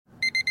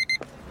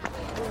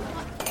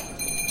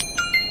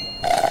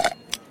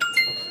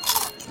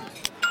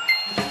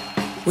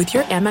With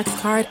your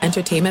Amex card,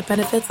 entertainment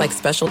benefits like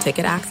special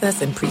ticket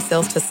access and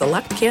pre-sales to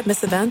select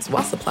can't-miss events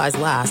while supplies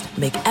last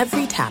make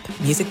every tap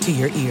music to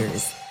your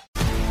ears.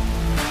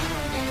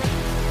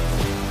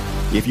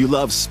 If you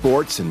love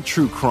sports and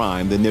true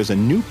crime, then there's a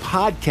new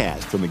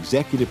podcast from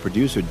executive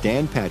producer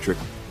Dan Patrick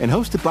and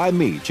hosted by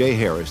me, Jay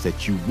Harris,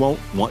 that you won't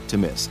want to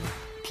miss.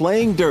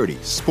 Playing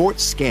Dirty: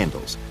 Sports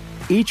Scandals.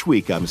 Each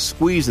week, I'm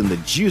squeezing the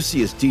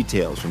juiciest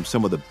details from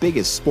some of the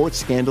biggest sports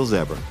scandals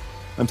ever.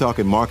 I'm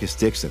talking Marcus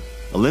Dixon,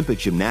 Olympic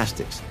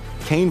gymnastics,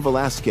 Cain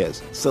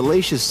Velasquez,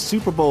 salacious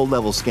Super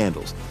Bowl-level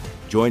scandals.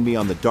 Join me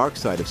on the dark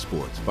side of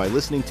sports by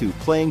listening to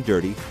Playing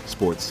Dirty: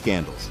 Sports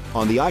Scandals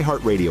on the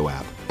iHeartRadio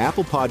app,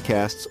 Apple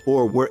Podcasts,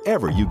 or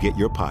wherever you get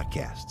your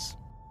podcasts.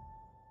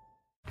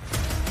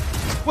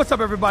 What's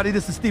up, everybody?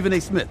 This is Stephen A.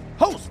 Smith,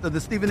 host of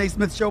the Stephen A.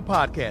 Smith Show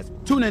podcast.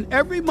 Tune in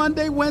every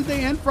Monday,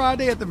 Wednesday, and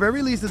Friday at the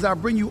very least as I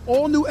bring you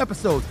all new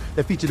episodes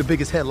that feature the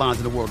biggest headlines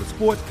in the world of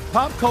sports,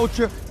 pop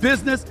culture,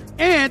 business,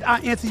 and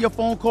I answer your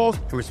phone calls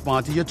and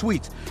respond to your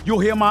tweets. You'll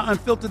hear my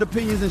unfiltered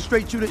opinions and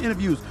straight-shooter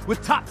interviews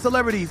with top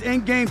celebrities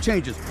and game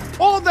changers.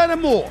 All that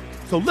and more.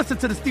 So listen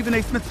to the Stephen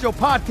A. Smith Show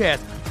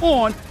podcast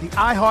on the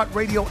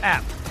iHeartRadio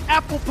app,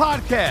 Apple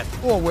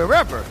Podcasts, or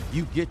wherever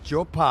you get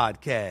your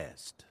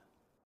podcast.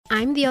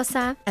 I'm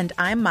Diosa. And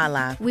I'm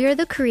Mala. We are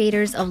the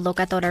creators of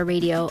Locatora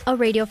Radio, a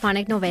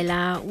radiophonic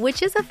novela,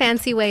 which is a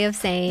fancy way of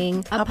saying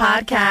a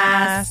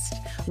podcast.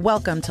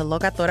 Welcome to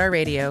Locatora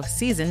Radio,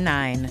 Season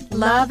 9.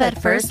 Love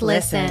at first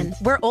listen.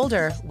 We're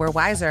older, we're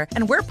wiser,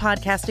 and we're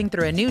podcasting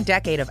through a new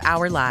decade of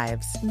our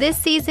lives. This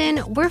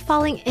season, we're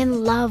falling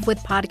in love with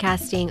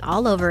podcasting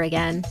all over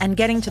again. And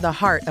getting to the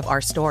heart of our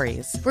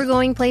stories. We're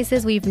going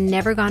places we've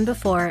never gone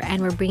before,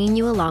 and we're bringing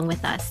you along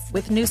with us.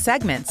 With new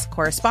segments,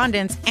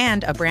 correspondence,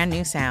 and a brand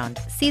new sound.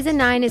 Season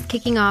 9 is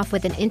kicking off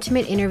with an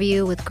intimate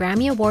interview with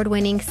Grammy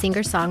Award-winning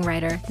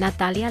singer-songwriter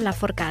Natalia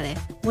Lafourcade.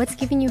 What's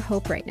giving you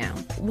hope right now?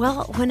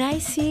 Well, when I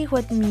see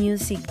what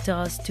music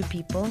does to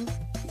people,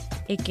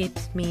 it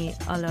gives me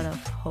a lot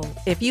of hope.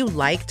 If you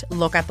liked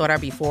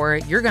Locatora before,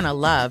 you're going to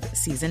love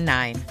Season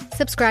 9.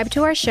 Subscribe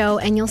to our show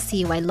and you'll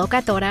see why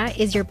Locatora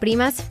is your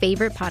prima's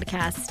favorite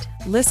podcast.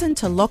 Listen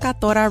to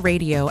Locatora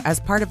Radio as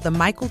part of the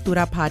My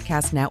Cultura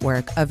Podcast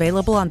Network,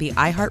 available on the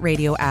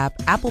iHeartRadio app,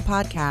 Apple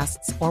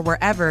Podcasts, or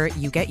wherever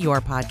you get your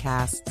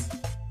podcasts.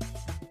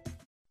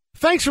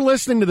 Thanks for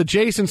listening to the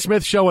Jason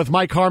Smith Show with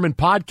Mike Harmon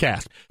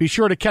podcast. Be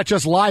sure to catch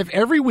us live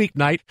every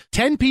weeknight,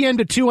 10 p.m.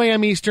 to 2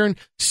 a.m. Eastern,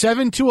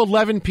 7 to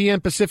 11 p.m.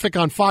 Pacific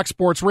on Fox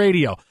Sports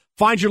Radio.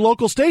 Find your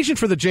local station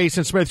for the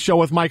Jason Smith Show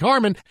with Mike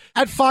Harmon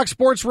at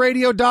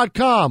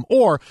foxsportsradio.com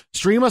or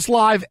stream us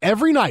live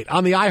every night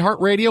on the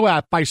iHeartRadio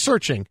app by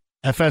searching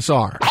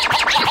FSR. Now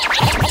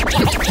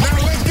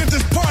let's get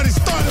this party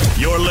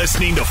started. You're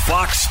listening to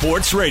Fox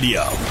Sports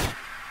Radio.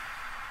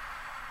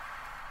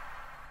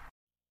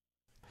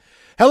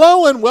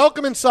 Hello and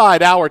welcome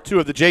inside Hour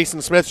 2 of the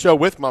Jason Smith Show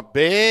with my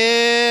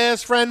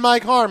best friend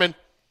Mike Harmon.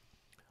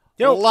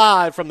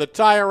 Live from the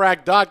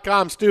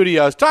TireRack.com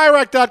studios.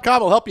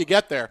 TireRack.com will help you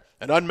get there.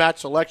 An unmatched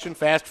selection,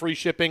 fast free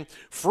shipping,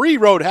 free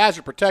road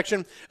hazard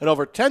protection, and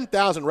over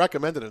 10,000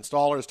 recommended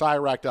installers.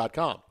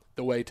 TireRack.com,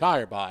 the way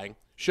tire buying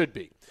should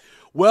be.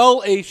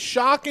 Well, a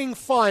shocking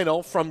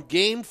final from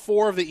Game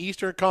 4 of the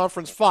Eastern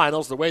Conference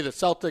Finals. The way the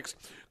Celtics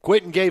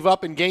quit and gave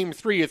up in Game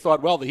 3, you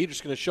thought, well, the Heat are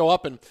just going to show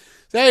up and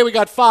say, hey, we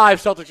got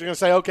 5. Celtics are going to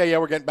say, okay, yeah,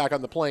 we're getting back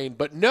on the plane.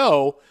 But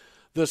no,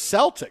 the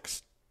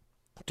Celtics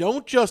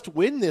don't just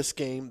win this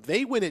game,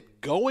 they win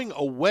it going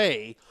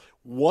away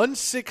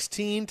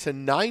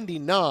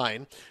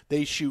 116-99.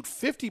 They shoot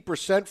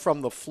 50%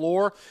 from the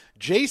floor.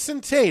 Jason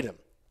Tatum,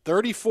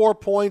 34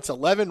 points,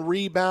 11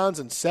 rebounds,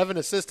 and 7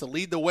 assists to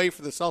lead the way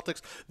for the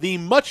Celtics. The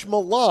much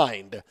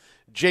maligned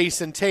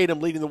Jason Tatum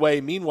leading the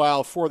way.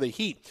 Meanwhile, for the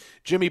Heat,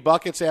 Jimmy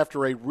Buckets,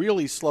 after a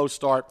really slow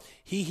start,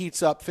 he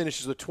heats up,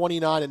 finishes with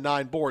 29 and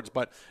 9 boards,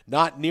 but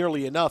not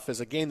nearly enough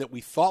as a game that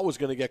we thought was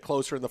going to get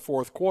closer in the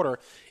fourth quarter.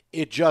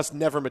 It just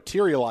never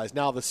materialized.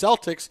 Now, the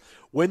Celtics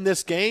win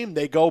this game.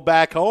 They go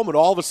back home, and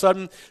all of a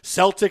sudden,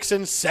 Celtics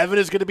in 7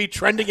 is going to be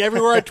trending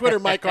everywhere on Twitter,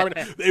 Mike Harmon.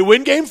 They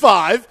win Game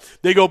 5.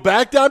 They go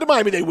back down to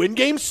Miami. They win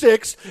Game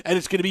 6, and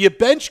it's going to be a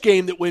bench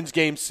game that wins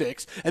Game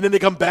 6. And then they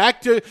come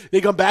back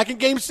in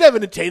Game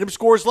 7, and Tatum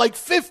scores like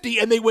 50,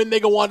 and they win.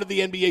 They go on to the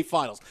NBA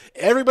Finals.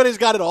 Everybody's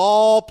got it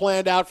all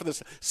planned out for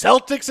this.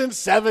 Celtics in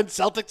 7,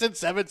 Celtics in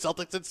 7,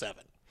 Celtics in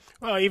 7.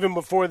 Well, even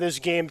before this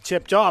game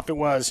tipped off, it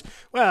was,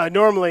 well,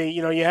 normally,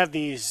 you have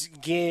these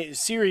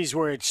series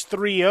where it's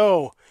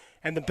 3-0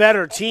 and the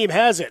better team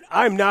has it.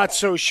 I'm not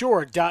so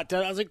sure. I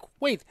was like,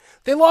 wait,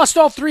 they lost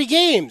all 3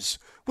 games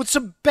with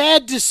some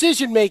bad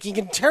decision-making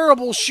and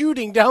terrible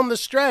shooting down the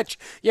stretch.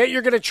 Yet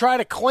you're going to try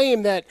to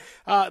claim that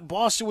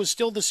Boston was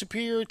still the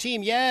superior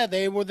team. Yeah,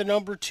 they were the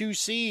number 2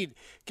 seed.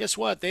 Guess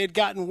what? They had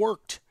gotten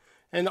worked.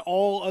 And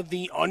all of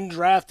the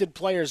undrafted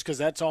players, because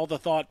that's all the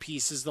thought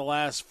pieces the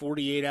last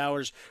 48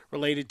 hours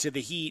related to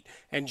the Heat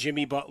and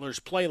Jimmy Butler's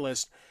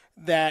playlist,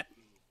 that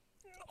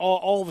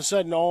all of a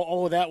sudden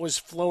all of that was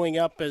flowing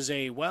up as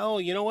a, well,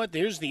 you know what,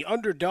 there's the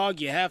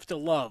underdog you have to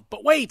love.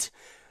 But wait,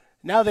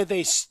 now that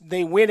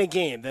they win a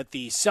game, that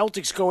the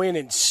Celtics go in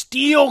and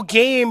steal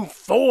Game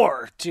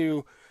 4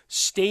 to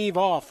stave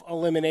off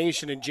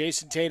elimination, and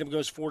Jason Tatum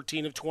goes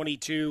 14 of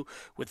 22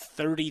 with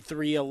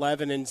 33,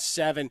 11, and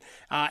 7.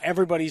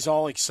 Everybody's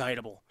all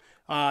excitable.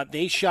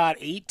 They shot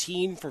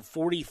 18 for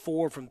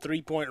 44 from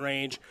three-point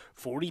range,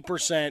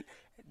 40%.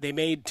 They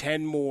made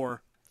 10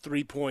 more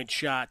three-point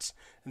shots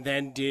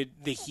than did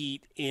the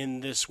Heat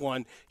in this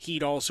one.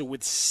 Heat also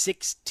with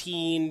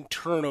 16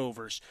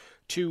 turnovers.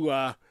 Two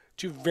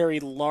very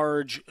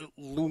large,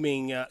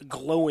 looming,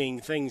 glowing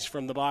things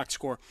from the box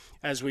score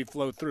as we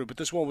flow through. But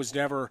this one was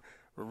never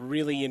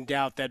really in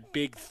doubt. That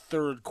big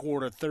third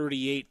quarter,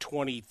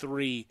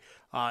 38-23,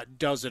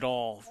 does it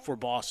all for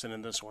Boston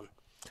in this one.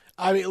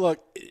 I mean, look,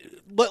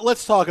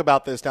 let's talk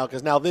about this now,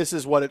 because now this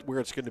is where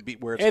it's going to be.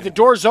 Hey, the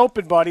door's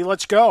open, buddy.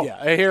 Let's go.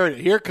 Yeah,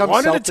 here comes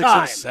one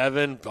Celtics in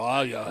 7.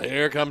 Oh, yeah,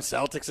 here comes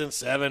Celtics in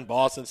 7.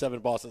 Boston 7.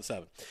 Boston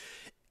 7.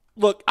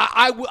 Look,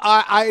 I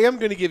am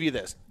going to give you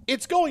this.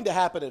 It's going to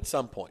happen at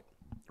some point,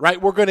 right?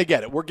 We're going to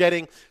get it. We're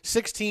getting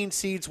 16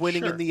 seeds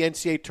winning in the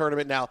NCAA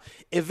tournament now.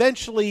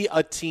 Eventually,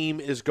 a team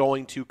is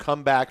going to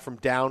come back from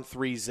down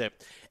 3-0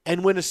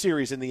 and win a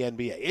series in the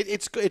NBA.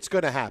 It's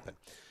going to happen.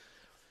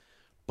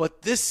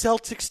 But this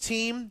Celtics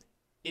team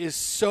is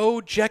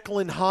so Jekyll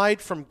and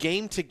Hyde from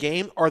game to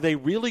game. Are they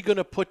really going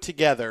to put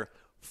together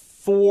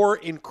 4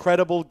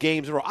 incredible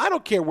games in a row? I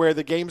don't care where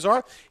the games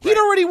are. He'd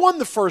already won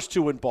the first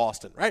 2 in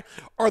Boston, right?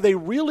 Are they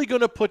really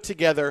going to put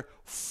together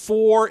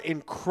 4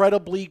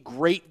 incredibly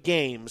great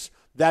games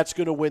that's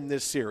going to win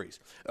this series?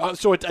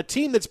 So it's a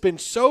team that's been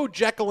so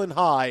Jekyll and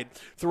Hyde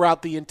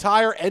throughout the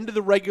entire end of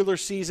the regular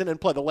season and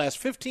play the last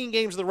 15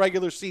 games of the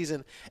regular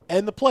season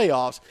and the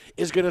playoffs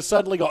is going to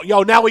suddenly go,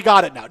 yo, now we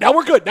got it now. Now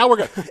we're good.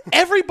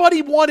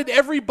 Everybody wanted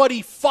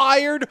everybody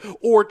fired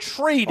or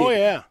traded. Oh,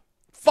 yeah.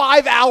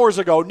 5 hours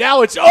ago.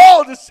 Now it's, the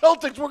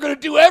Celtics, we're going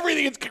to do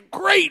everything. It's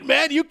great,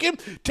 man.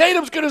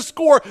 Tatum's going to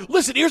score.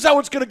 Listen, here's how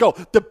it's going to go.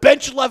 The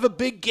bench will have a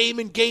big game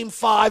in Game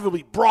 5. It'll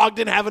be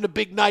Brogdon having a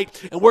big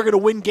night, and we're going to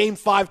win Game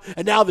 5.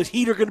 And now the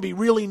Heat are going to be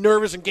really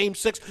nervous in Game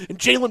 6, and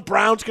Jaylen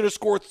Brown's going to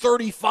score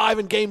 35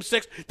 in Game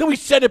 6. Then we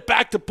send it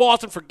back to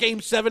Boston for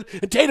Game 7,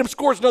 and Tatum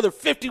scores another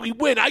 50. We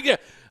win.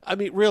 I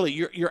mean, really,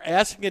 you're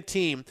asking a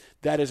team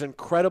that is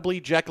incredibly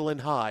Jekyll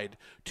and Hyde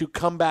to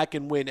come back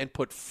and win and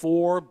put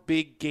 4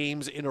 big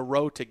games in a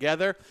row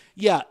together.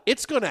 Yeah,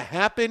 it's going to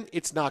happen.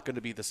 It's not going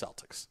to be the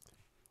Celtics.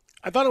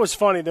 I thought it was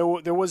funny. There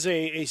was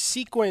a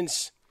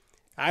sequence,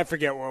 I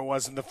forget where it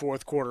was in the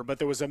fourth quarter, but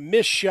there was a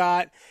missed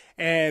shot,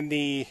 and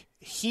the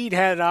Heat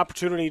had an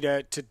opportunity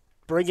to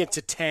bring it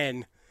to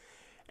 10.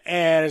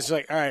 And it's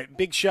like, all right,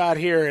 big shot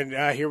here,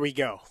 and here we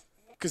go.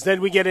 Because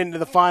then we get into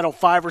the final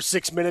 5 or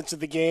 6 minutes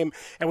of the game,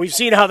 and we've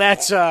seen how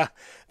that's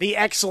the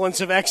excellence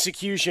of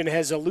execution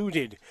has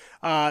eluded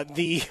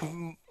the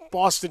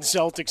Boston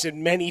Celtics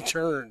in many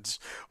turns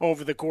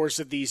over the course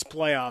of these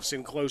playoffs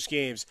in close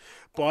games.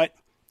 But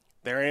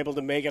they're able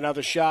to make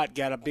another shot,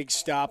 got a big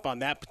stop on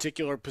that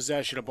particular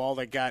possession, a ball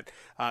that got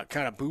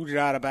kind of booted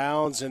out of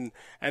bounds, and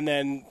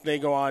then they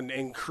go on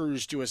and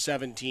cruise to a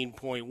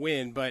 17-point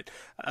win. But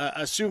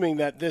assuming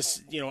that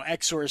this,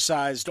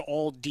 exorcised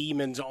all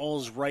demons,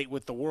 all's right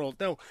with the world,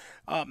 no,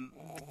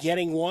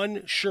 getting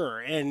one, sure,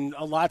 and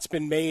a lot's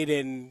been made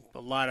and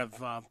a lot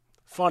of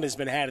fun has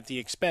been had at the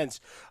expense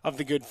of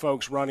the good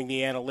folks running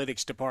the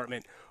analytics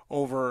department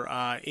over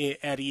at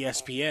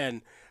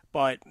ESPN.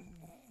 But,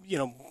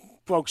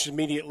 folks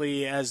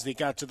immediately as they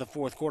got to the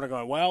fourth quarter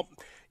going, well,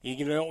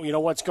 you know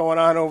what's going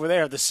on over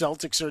there. The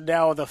Celtics are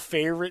now the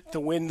favorite to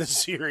win the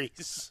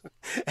series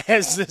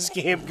as this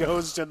game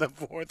goes to the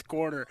fourth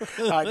quarter.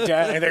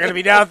 They're going to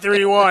be down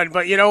 3-1,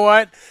 but you know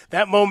what?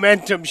 That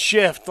momentum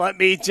shift, let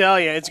me tell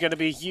you, it's going to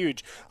be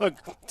huge. Look,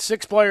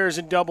 6 players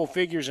in double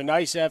figures, a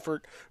nice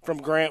effort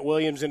from Grant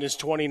Williams in his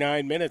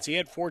 29 minutes. He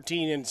had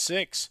 14 and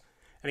 6,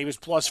 and he was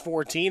plus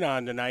 14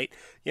 on tonight.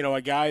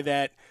 A guy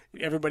that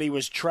everybody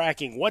was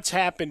tracking what's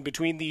happened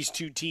between these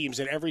two teams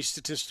in every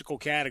statistical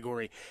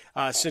category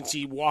since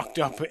he walked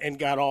up and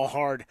got all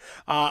hard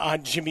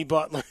on Jimmy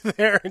Butler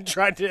there and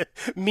tried to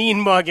mean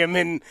mug him.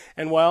 And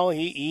well,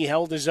 he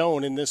held his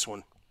own in this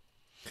one.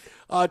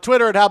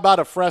 Twitter at How About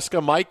a Fresca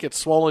Mike. It's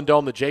Swollen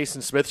Dome, the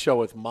Jason Smith Show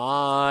with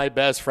my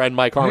best friend,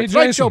 Mike Harmon. Hey,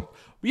 Jason.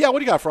 Yeah, what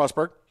do you got,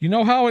 Frostberg? You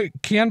know how it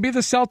can be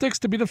the Celtics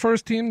to be the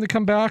first team to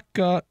come back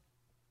down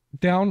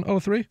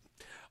 0-3?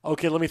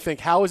 Okay, let me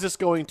think. How is this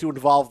going to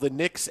involve the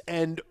Knicks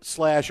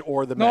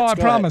or the Mets? No, I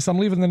promise. I'm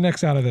leaving the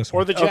Knicks out of this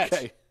one. Or the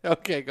Jets.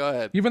 Okay, go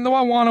ahead. Even though I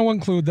want to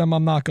include them,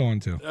 I'm not going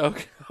to.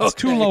 Okay. It's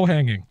too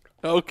low-hanging.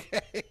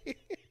 Okay.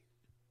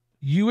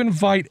 You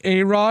invite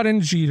A-Rod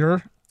and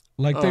Jeter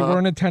like they were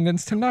in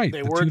attendance tonight.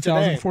 They the were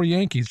 2004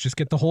 Yankees. Just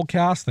get the whole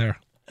cast there.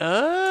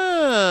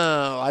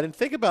 Oh, I didn't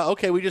think about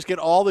okay, we just get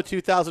all the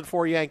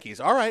 2004 Yankees.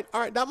 All right.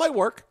 That might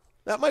work.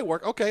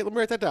 Okay, let me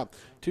write that down.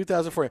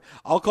 2004.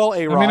 I'll call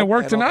A-Rod. I mean, it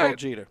worked tonight. I'll call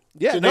Jeter.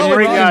 Yeah, Did they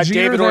bring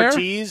David there?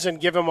 Ortiz and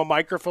give him a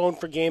microphone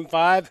for Game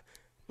 5?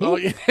 Oh,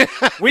 yeah.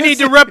 We need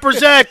to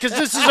represent because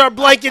this is our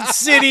blanket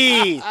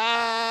city.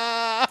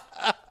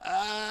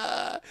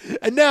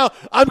 And now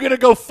I'm going to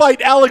go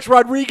fight Alex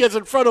Rodriguez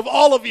in front of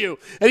all of you.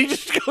 And he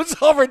just goes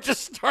over and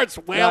just starts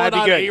wailing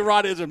on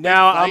A-Rod.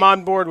 Now I'm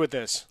on board with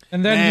this.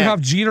 And then you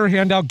have Jeter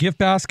hand out gift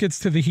baskets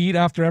to the Heat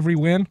after every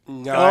win.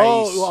 Nice.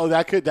 Oh,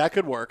 that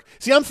could work.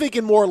 See, I'm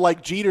thinking more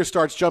like Jeter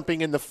starts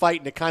jumping in the fight,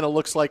 and it kind of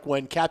looks like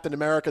when Captain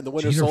America and the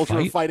Winter Soldier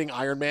are fighting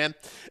Iron Man,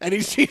 and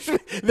he's hitting him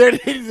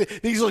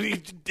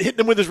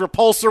with his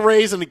repulsor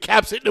rays, and the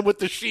Cap's hitting him with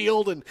the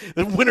shield, and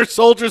the Winter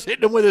Soldier's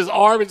hitting him with his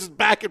arm. It's just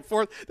back and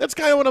forth. That's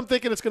kind of what I'm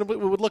thinking it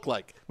would look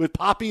like, with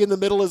Poppy in the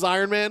middle as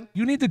Iron Man.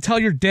 You need to tell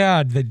your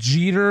dad that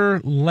Jeter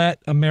let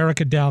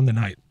America down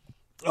tonight.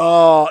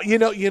 Oh, you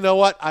know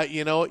what?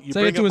 You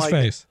say it to his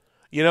face.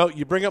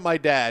 You bring up my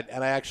dad,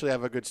 and I actually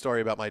have a good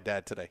story about my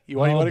dad today. You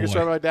want to get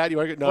started about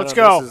my dad? Let's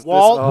go.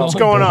 Walt, what's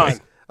going on?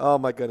 Oh,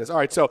 my goodness. All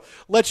right, so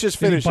let's just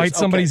finish. Did he bite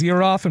somebody's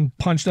ear off and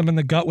punch them in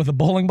the gut with a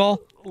bowling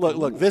ball?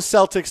 Look, this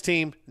Celtics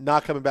team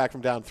not coming back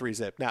from down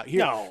 3-zip. Now,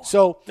 here,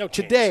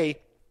 today,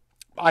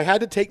 I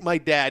had to take my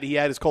dad. He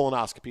had his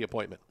colonoscopy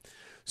appointment.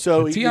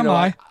 So,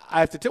 TMI. I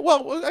have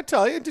to I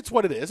tell you, it's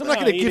what it is. I'm not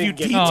going to give you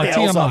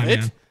details of it.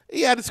 Man.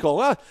 He had his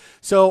colonoscopy.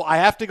 So I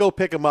have to go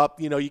pick him up.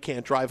 You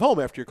can't drive home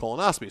after your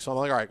colonoscopy. So I'm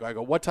like, all right. I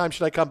go, what time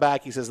should I come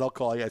back? He says, they'll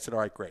call you. I said,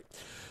 all right, great.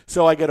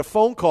 So I get a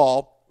phone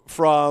call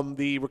from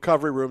the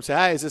recovery room. Say,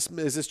 hi, is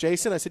this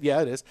Jason? I said,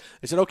 yeah, it is.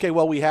 They said, okay,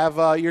 well, we have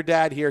your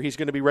dad here. He's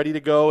going to be ready to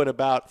go in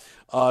about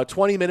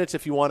 20 minutes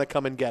if you want to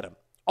come and get him.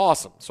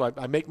 Awesome. So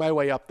I make my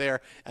way up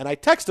there, and I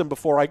text him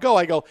before I go.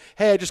 I go,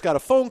 hey, I just got a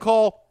phone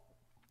call.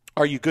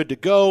 Are you good to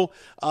go?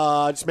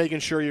 Just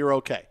making sure you're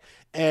okay.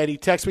 And he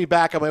texts me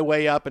back on my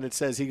way up, and it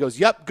says, he goes,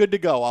 yep, good to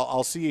go.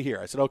 I'll see you here.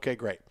 I said, okay,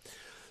 great.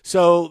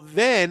 So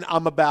then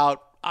I'm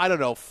about,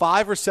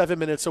 5 or 7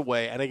 minutes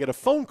away, and I get a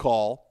phone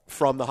call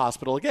from the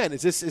hospital again.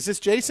 Is this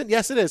Jason?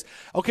 Yes, it is.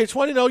 Okay, just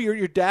want to know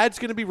your dad's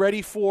going to be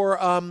ready for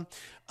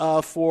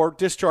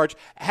discharge.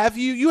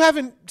 You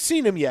haven't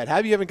seen him yet?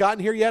 You haven't gotten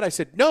here yet? I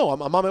said, no,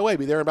 I'm on my way.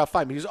 Be there in about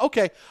 5 minutes. He goes,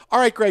 okay, all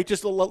right, great.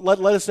 Just let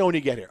us know when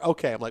you get here.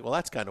 Okay, I'm like, well,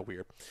 that's kind of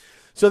weird.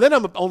 So then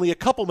I'm only a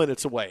couple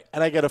minutes away,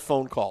 and I get a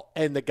phone call,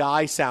 and the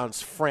guy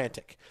sounds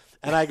frantic.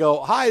 And I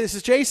go, hi, this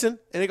is Jason.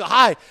 And they go,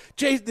 hi,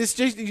 this is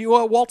Jason. You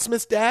are Walt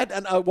Smith's dad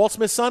and Walt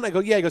Smith's son? I go,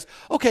 yeah. He goes,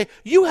 okay,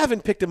 you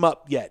haven't picked him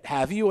up yet,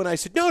 have you? And I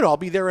said, no, I'll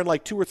be there in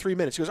like 2 or 3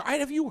 minutes. He goes, all right,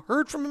 have you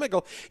heard from him? I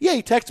go, yeah,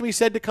 he texted me,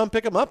 said to come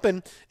pick him up,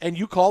 and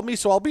you called me,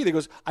 so I'll be there. He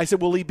goes, I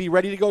said, will he be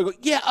ready to go? I go,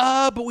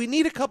 yeah, but we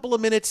need a couple of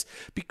minutes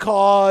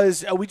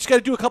because we just got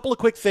to do a couple of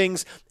quick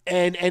things,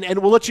 and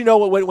we'll let you know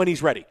when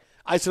he's ready.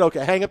 I said,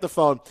 okay, hang up the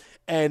phone.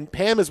 And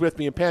Pam is with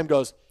me, and Pam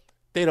goes,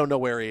 they don't know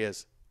where he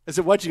is. I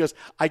said, what? She goes,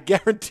 I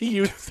guarantee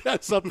you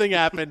that something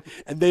happened,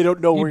 and they don't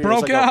know where he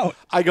broke is. out.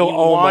 I go,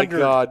 oh, wandered.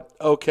 My God.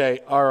 Okay,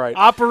 all right.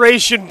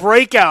 Operation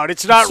Breakout.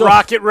 It's not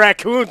Rocket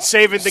Raccoon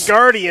saving the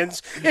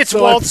Guardians. It's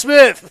Walt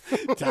Smith.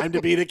 Time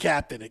to be the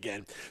captain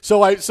again.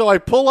 So I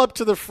pull up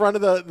to the front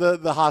of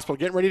the hospital,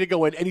 getting ready to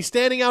go in, and he's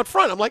standing out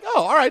front. I'm like,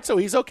 oh, all right, so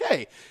he's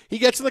okay. He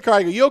gets in the car.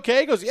 I go, you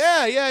okay? He goes,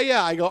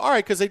 yeah. I go, all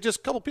right, because a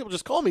couple people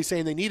just called me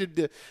saying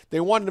they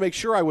wanted to make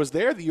sure I was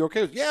there. That you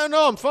okay? He goes, yeah,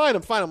 no, I'm fine.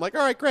 I'm like,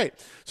 all right, great.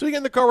 So we get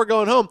in the car. We're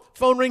going home.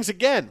 Phone rings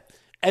again.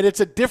 And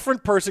it's a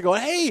different person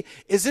going, hey,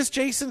 is this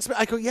Jason Smith?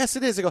 I go, yes,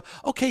 it is. I go,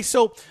 okay,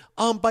 so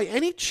by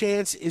any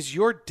chance, is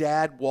your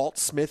dad, Walt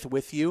Smith,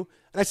 with you?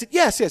 And I said,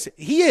 yes,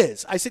 he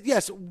is. I said,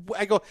 yes.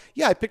 I go,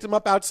 yeah, I picked him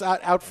up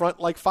out front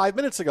like 5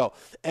 minutes ago.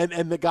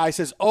 And the guy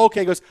says, oh, okay.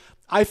 He goes,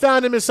 I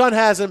found him. His son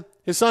has him.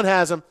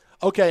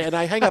 Okay, and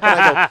I hang up and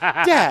I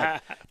go,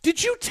 Dad,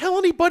 did you tell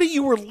anybody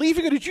you were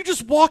leaving or did you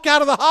just walk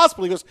out of the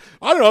hospital? He goes,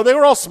 I don't know. They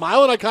were all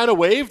smiling. I kind of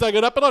waved. I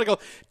got up and on. I go,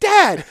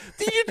 Dad,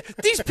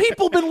 these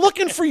people have been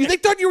looking for you. They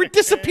thought you were a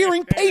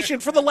disappearing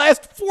patient for the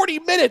last 40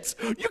 minutes.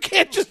 You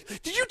can't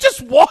did you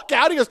just walk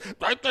out? He goes,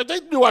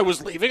 they knew I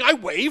was leaving. I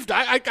waved.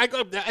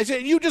 I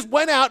said, you just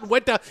went out and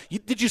went down.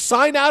 Did you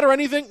sign out or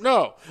anything?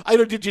 No.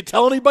 Did you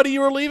tell anybody you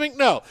were leaving?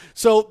 No.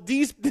 So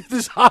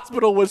this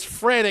hospital was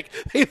frantic.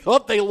 They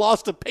thought they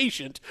lost a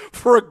patient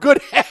for a good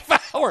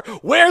half hour.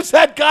 Where's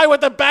that guy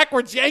with the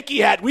backwards Yankee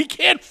hat? We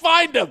can't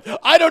find him.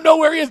 I don't know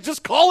where he is.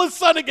 Just call his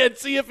son again,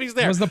 see if he's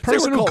there. Was the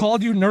person who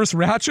called you Nurse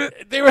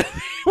Ratchet? They were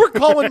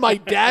calling my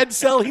dad's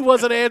cell. He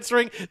wasn't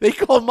answering. They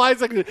called my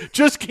second.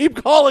 Just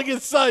keep calling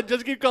his son.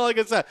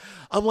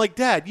 I'm like,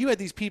 Dad, you had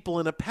these people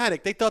in a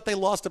panic. They thought they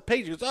lost a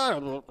patient. He goes, I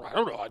don't know.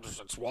 I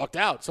just walked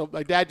out. So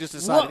my dad just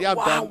decided, I'm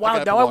done.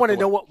 Wow. Now I want to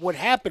know what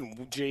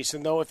happened,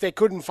 Jason, though, if they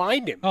couldn't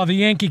find him. Oh, the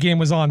Yankee game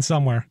was on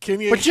somewhere.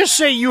 But just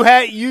say you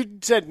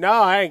said, no,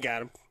 I ain't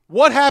got him.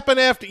 What happened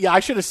after? Yeah,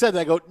 I should have said that.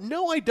 I go,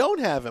 no, I don't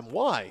have him.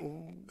 Why?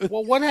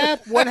 Well, what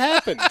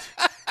happened?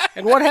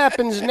 And what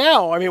happens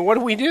now? I mean, what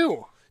do we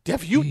do?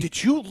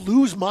 Did you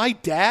lose my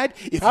dad?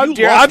 I'm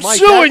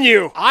suing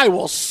you. I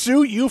will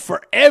sue you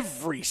for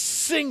every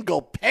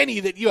single penny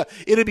that you have.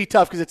 It'd be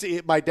tough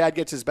because my dad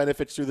gets his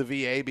benefits through the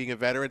VA, being a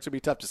veteran, so it'd be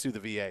tough to sue the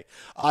VA.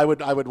 I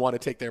would want to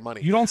take their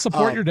money. You don't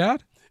support your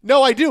dad?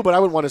 No, I do, but I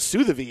wouldn't want to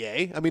sue the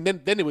VA. I mean,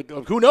 then it would.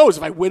 Who knows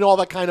if I win all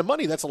that kind of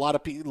money? That's a lot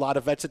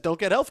of vets that don't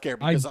get health care.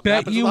 I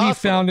bet you he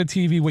found a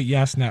TV with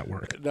Yes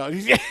Network. No,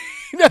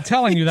 I'm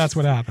telling you, that's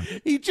what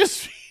happened. He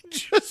just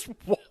just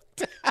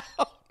walked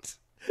out.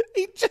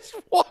 He just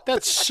walked out.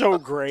 That's so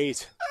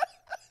great.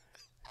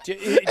 Do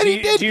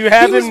you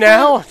have him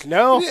now?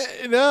 No.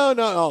 No.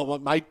 Oh,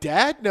 my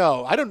dad?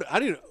 No. I don't.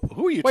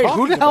 Who are you Wait, talking about?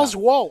 who the hell's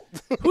Walt?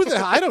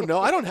 I don't know.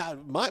 I don't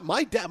have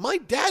my dad. My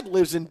dad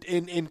lives in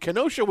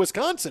Kenosha,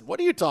 Wisconsin. What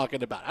are you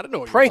talking about? I don't know.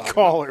 What Prank you're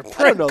caller. About.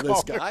 I don't know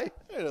this guy.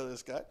 I don't know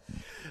this guy.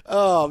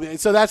 Oh,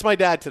 so that's my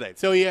dad today.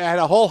 So he had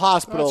a whole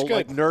hospital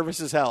like nervous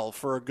as hell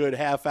for a good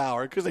half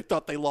hour because they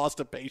thought they lost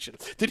a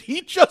patient. Did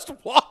he just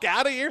walk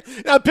out of here?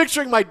 Now, I'm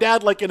picturing my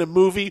dad like in a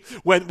movie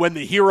when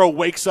the hero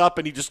wakes up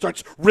and he just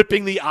starts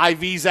ripping the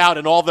IVs out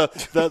and all the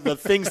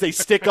things they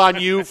stick on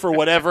you for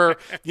whatever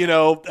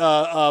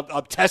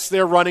tests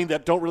they're running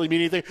that don't really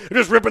mean anything. I'm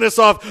just ripping this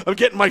off. I'm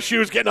getting my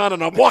shoes, getting on,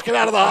 and I'm walking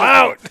out of the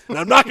house. And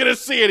I'm not going to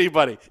see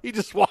anybody. He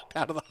just walked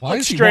out of the house. Why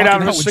is he straight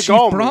out of a with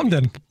cigar Chief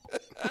Bromden?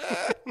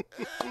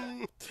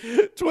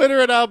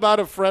 Twitter and How About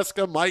a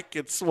Fresca. Mike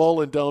gets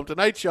swollen dome.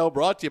 Tonight's show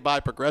brought to you by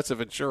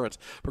Progressive Insurance.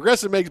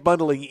 Progressive makes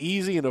bundling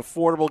easy and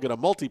affordable. Get a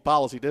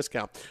multi-policy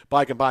discount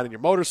by combining your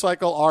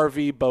motorcycle,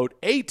 RV, boat,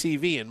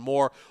 ATV, and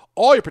more.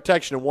 All your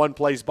protection in one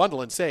place.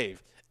 Bundle and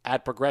save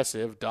at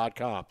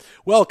Progressive.com.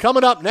 Well,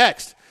 coming up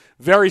next,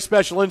 very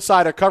special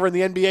insider covering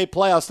the NBA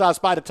playoffs stops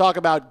by to talk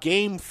about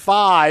Game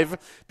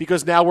 5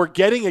 because now we're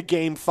getting a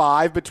Game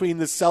 5 between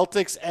the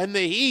Celtics and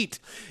the Heat.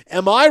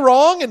 Am I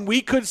wrong? And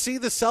we could see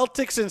the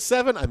Celtics in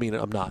 7? I mean,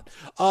 I'm not.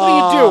 What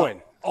are you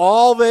doing?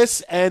 All this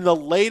and the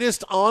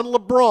latest on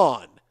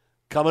LeBron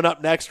coming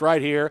up next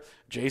right here.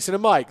 Jason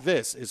and Mike,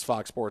 this is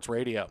Fox Sports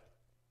Radio.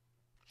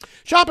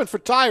 Shopping for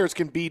tires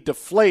can be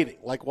deflating,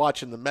 like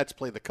watching the Mets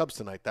play the Cubs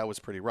tonight. That was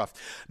pretty rough.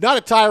 Not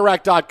at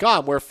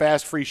TireRack.com, where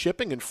fast, free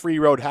shipping and free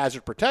road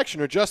hazard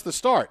protection are just the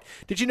start.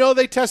 Did you know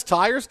they test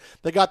tires?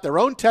 They got their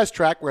own test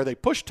track where they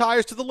push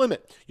tires to the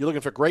limit. You're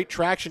looking for great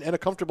traction and a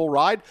comfortable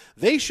ride?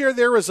 They share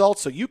their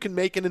results so you can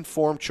make an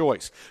informed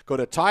choice. Go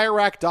to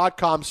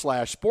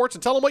TireRack.com/sports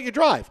and tell them what you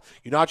drive.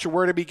 You're not sure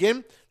where to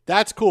begin?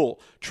 That's cool.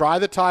 Try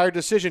the Tire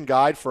Decision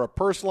Guide for a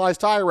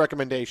personalized tire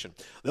recommendation.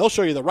 They'll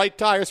show you the right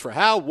tires for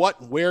how, what,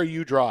 and where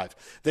you drive.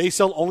 They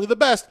sell only the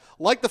best,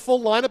 like the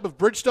full lineup of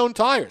Bridgestone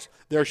tires.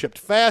 They're shipped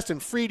fast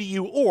and free to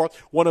you or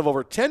one of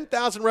over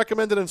 10,000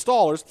 recommended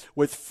installers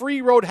with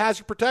free road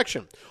hazard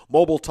protection.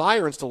 Mobile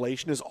tire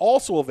installation is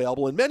also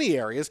available in many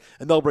areas,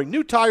 and they'll bring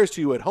new tires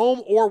to you at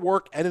home or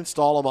work and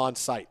install them on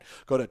site.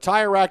 Go to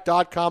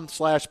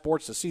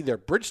TireRack.com/sports to see their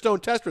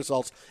Bridgestone test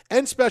results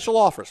and special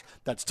offers.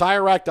 That's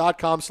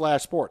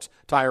TireRack.com/sports.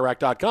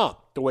 TireRack.com,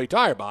 the way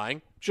tire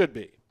buying should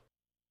be.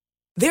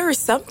 There are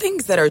some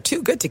things that are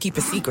too good to keep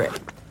a secret.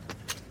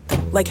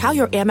 Like how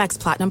your Amex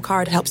Platinum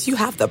card helps you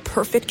have the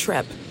perfect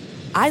trip.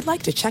 I'd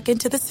like to check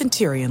into the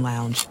Centurion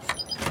Lounge.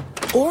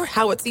 Or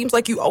how it seems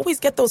like you always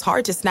get those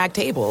hard-to-snag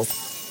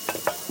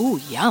tables. Ooh,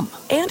 yum.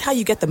 And how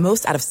you get the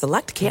most out of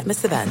select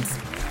can't-miss events.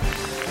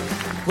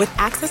 With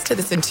access to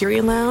the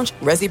Centurion Lounge,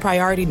 Resi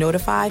Priority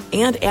Notified,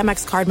 and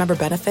Amex card member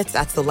benefits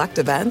at select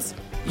events,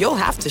 you'll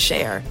have to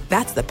share.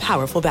 That's the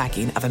powerful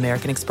backing of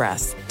American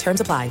Express.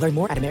 Terms apply. Learn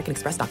more at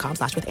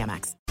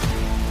americanexpress.com/withAmex.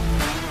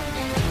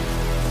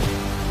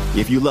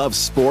 If you love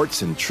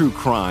sports and true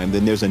crime,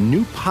 then there's a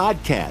new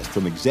podcast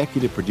from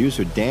executive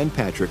producer Dan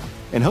Patrick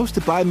and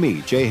hosted by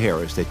me, Jay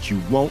Harris, that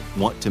you won't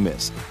want to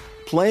miss.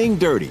 Playing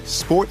Dirty: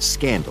 Sports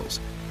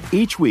Scandals.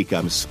 Each week,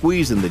 I'm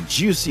squeezing the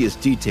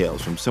juiciest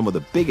details from some of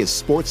the biggest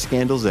sports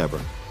scandals ever.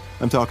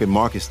 I'm talking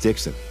Marcus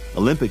Dixon,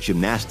 Olympic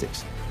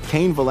gymnastics,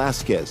 Cain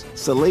Velasquez,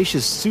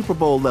 salacious Super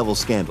Bowl-level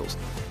scandals.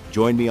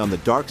 Join me on the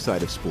dark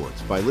side of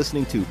sports by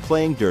listening to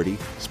Playing Dirty: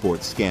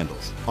 Sports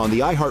Scandals on the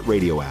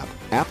iHeartRadio app,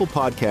 Apple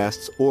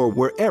Podcasts, or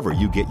wherever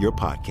you get your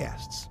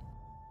podcasts.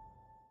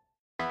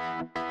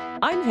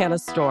 I'm Hannah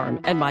Storm,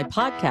 and my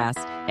podcast,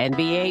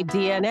 NBA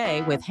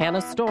DNA with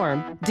Hannah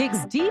Storm,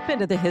 digs deep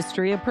into the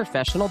history of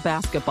professional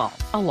basketball,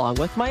 along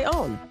with my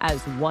own, as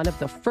one of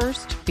the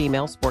first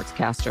female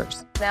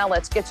sportscasters. Now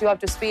let's get you up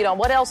to speed on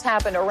what else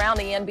happened around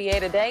the NBA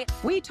today.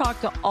 We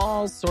talk to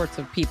all sorts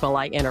of people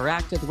I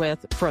interacted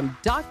with, from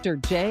Dr.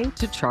 J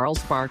to Charles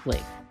Barkley,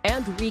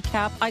 and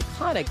recap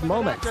iconic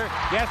moments.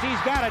 Yes,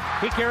 he's got it.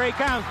 Here he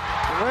comes.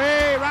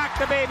 Way rock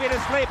the baby to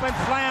sleep and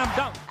slam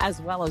dunk.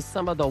 As well as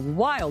some of the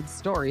wild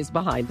stories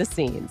behind the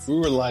scenes. We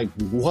were like,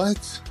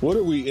 what? What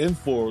are we in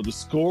for? The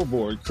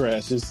scoreboard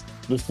crashes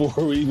before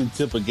we even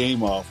tip a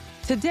game off.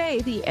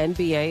 Today, the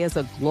NBA is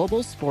a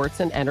global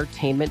sports and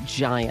entertainment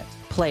giant.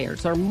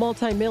 Players are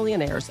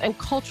multimillionaires and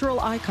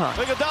cultural icons.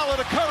 Iguodala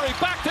to Curry,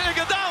 back to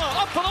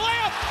Iguodala, up for the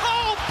layup.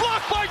 Oh,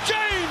 blocked by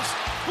James.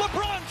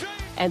 LeBron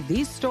James. And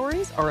these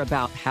stories are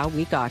about how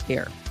we got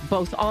here,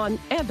 both on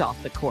and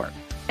off the court.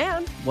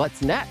 And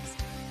what's next?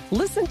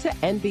 Listen to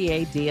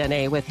NBA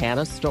DNA with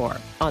Hannah Storm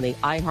on the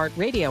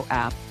iHeartRadio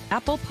app,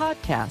 Apple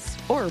Podcasts,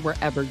 or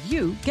wherever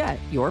you get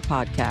your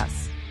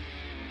podcasts.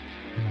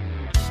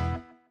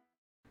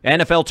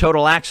 NFL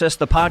Total Access,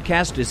 the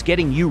podcast, is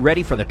getting you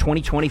ready for the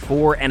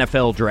 2024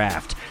 NFL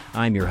Draft.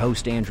 I'm your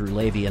host, Andrew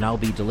Levy, and I'll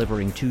be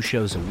delivering 2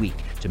 shows a week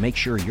to make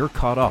sure you're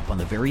caught up on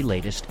the very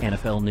latest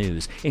NFL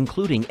news,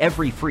 including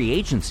every free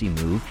agency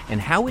move and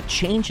how it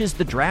changes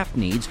the draft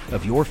needs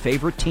of your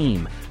favorite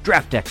team.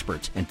 Draft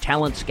experts and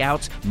talent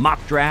scouts, mock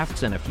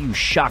drafts, and a few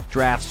shock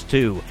drafts,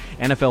 too.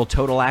 NFL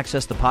Total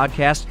Access, the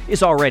podcast,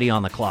 is already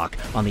on the clock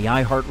on the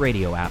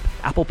iHeartRadio app,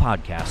 Apple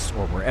Podcasts,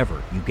 or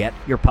wherever you get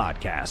your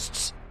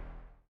podcasts.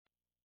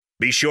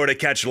 Be sure to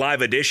catch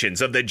live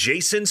editions of The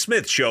Jason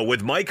Smith Show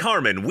with Mike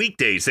Harmon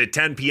weekdays at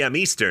 10 p.m.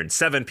 Eastern,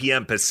 7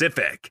 p.m.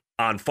 Pacific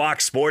on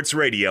Fox Sports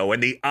Radio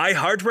and the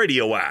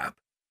iHeartRadio app.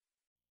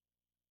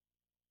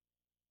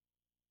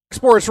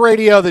 Sports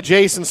Radio, The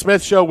Jason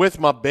Smith Show with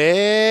my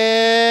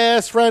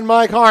best friend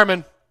Mike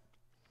Harmon.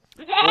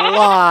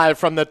 Live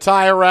from the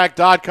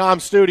TireRack.com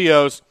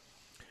studios,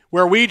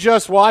 where we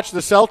just watched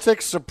the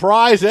Celtics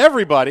surprise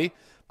everybody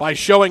by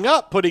showing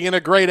up, putting in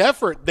a great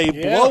effort. They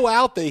blow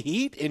out the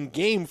Heat in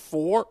Game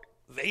 4.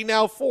 They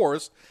now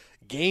force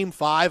Game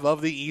 5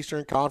 of the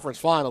Eastern Conference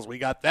Finals. We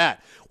got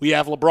that. We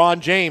have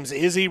LeBron James.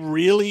 Is he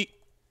really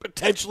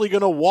potentially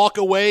going to walk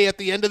away at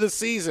the end of the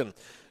season?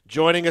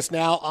 Joining us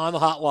now on the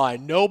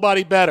hotline,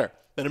 nobody better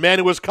than a man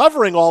who was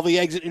covering all the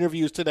exit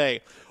interviews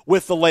today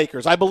with the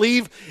Lakers. I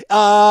believe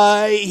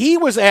he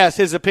was asked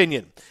his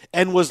opinion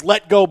and was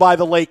let go by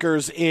the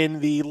Lakers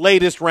in the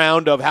latest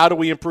round of how do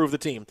we improve the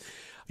team.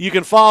 You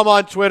can follow him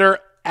on Twitter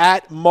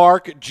at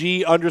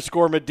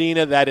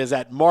 @MarkG_Medina. That is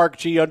at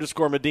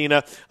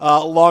 @MarkG_Medina,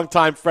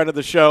 longtime friend of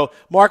the show.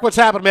 Mark, what's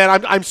happened,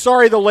 man? I'm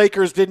sorry the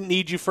Lakers didn't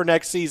need you for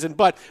next season,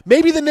 but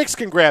maybe the Knicks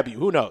can grab you.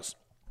 Who knows?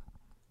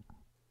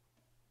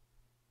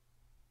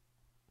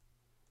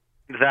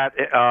 That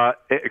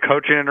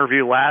coaching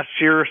interview last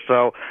year,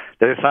 so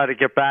they decided to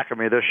get back at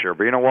me this year.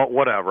 But you know what?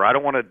 Whatever. I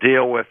don't want to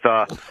deal with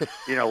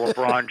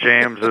LeBron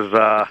James's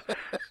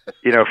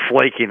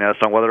flakiness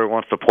on whether he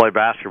wants to play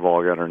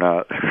basketball again or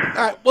not. All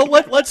right. Well,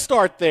 let's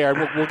start there.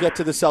 We'll get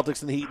to the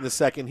Celtics and the Heat in a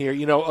second here.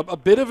 You know, a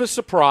bit of a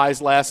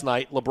surprise last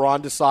night.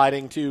 LeBron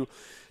deciding to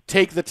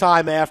take the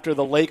time after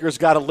the Lakers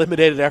got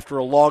eliminated after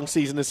a long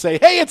season to say,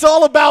 "Hey, it's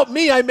all about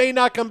me. I may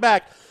not come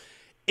back."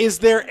 Is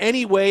there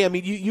any way, I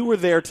mean, you were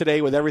there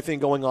today with everything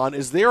going on,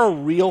 is there a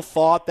real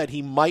thought that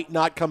he might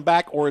not come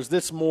back, or is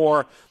this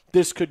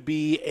could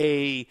be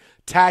a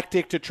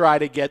tactic to try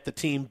to get the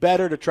team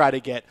better, to try to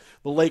get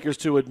the Lakers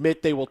to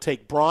admit they will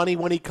take Bronny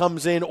when he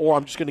comes in, or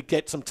I'm just going to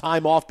get some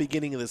time off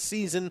beginning of the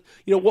season?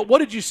 You know, what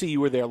did you see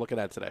you were there looking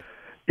at today?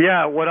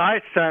 Yeah, what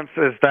I sense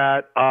is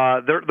that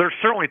they're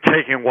certainly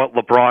taking what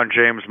LeBron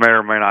James may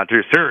or may not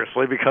do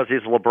seriously because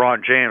he's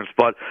LeBron James.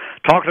 But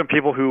talking to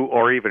people who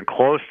are even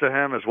close to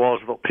him, as well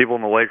as the people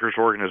in the Lakers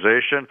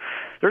organization,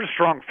 there's a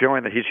strong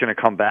feeling that he's going to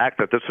come back,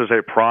 that this is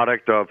a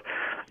product of,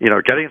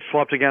 getting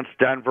swept against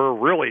Denver,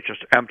 really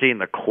just emptying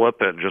the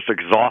clip and just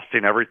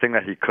exhausting everything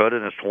that he could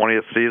in his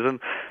 20th season,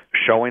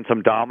 showing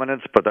some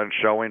dominance, but then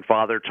showing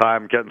father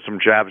time, getting some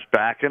jabs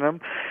back in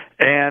him.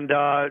 And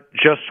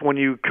just when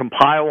you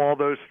compile all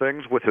those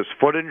things with his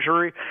foot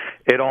injury,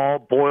 it all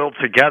boiled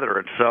together.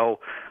 And so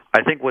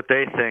I think what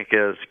they think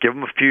is give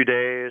him a few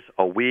days,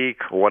 a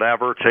week,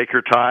 whatever, take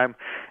your time.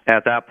 And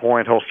at that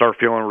point, he'll start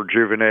feeling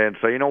rejuvenated and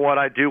say, you know what,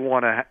 I do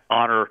want to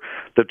honor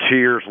the 2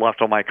 years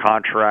left on my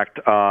contract.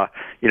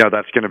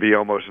 That's going to be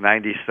almost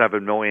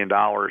 $97 million.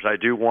 I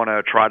do want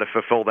to try to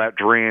fulfill that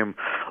dream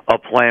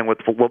of playing with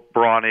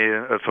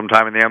Bronny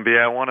sometime in the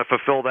NBA. I want to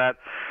fulfill that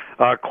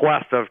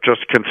quest of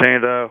just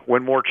continue to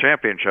win more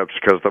championships,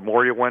 because the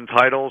more you win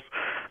titles,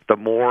 the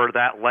more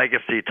that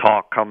legacy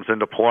talk comes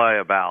into play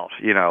about,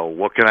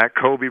 looking at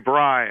Kobe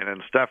Bryant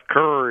and Steph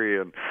Curry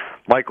and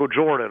Michael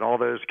Jordan, all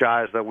those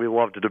guys that we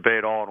love to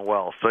debate all and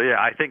well. So, yeah,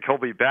 I think he'll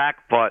be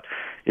back, but,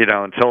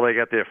 until they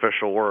get the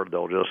official word,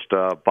 they'll just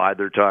bide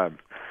their time.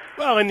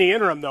 Well, in the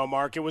interim, though,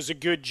 Mark, it was a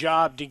good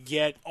job to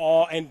get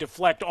all and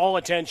deflect all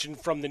attention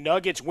from the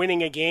Nuggets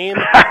winning a game,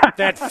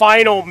 that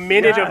final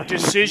minute of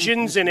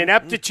decisions and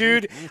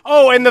ineptitude.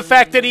 Oh, and the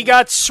fact that he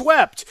got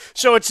swept.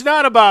 So it's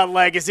not about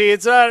legacy.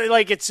 It's not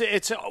like it's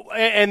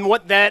and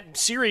what that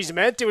series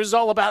meant. It was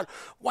all about,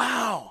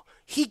 wow,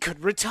 he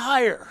could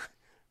retire.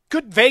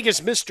 Good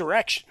Vegas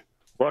misdirection.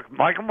 Look,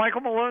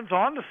 Michael Malone's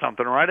on to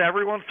something, right?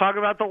 Everyone's talking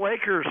about the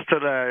Lakers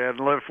today, and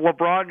if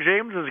LeBron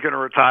James is going to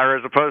retire,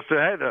 as opposed to,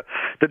 hey,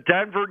 the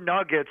Denver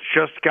Nuggets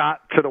just got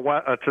to the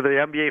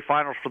NBA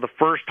Finals for the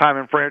first time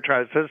in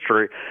franchise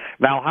history.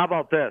 Now, how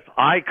about this?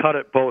 I cut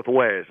it both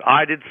ways.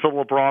 I did some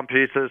LeBron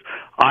pieces.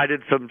 I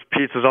did some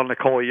pieces on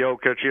Nikola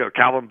Jokic.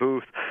 Calvin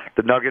Booth,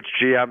 the Nuggets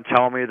GM,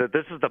 telling me that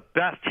this is the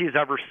best he's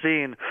ever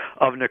seen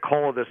of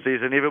Nikola this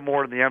season, even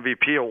more than the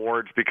MVP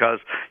awards, because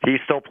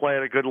he's still playing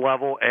at a good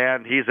level,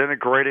 and he's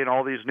integrating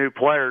all these new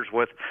players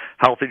with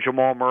healthy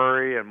Jamal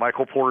Murray and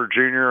Michael Porter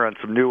Jr. and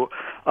some new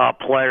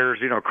players,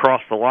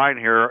 across the line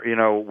here,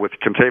 with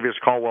Kentavious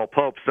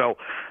Caldwell-Pope. So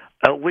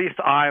at least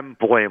I'm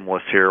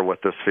blameless here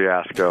with this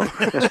fiasco.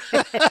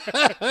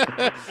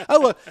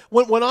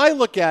 When I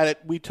look at it,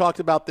 we talked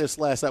about this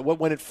last night.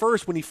 When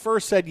he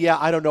first said, "Yeah,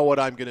 I don't know what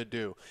I'm going to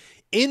do,"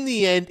 In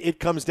the end, it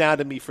comes down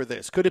to me for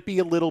this. Could it be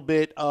a little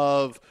bit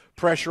of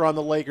pressure on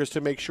the Lakers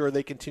to make sure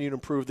they continue to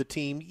improve the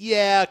team?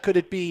 Yeah. Could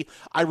it be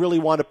I really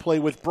want to play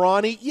with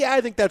Bronny? Yeah,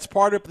 I think that's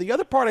part of it. But the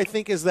other part, I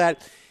think, is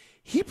that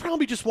he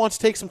probably just wants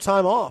to take some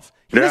time off.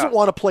 He doesn't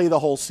want to play the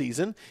whole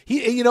season.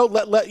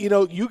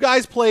 You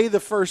guys play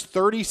the first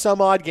 30 some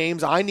odd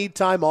games. I need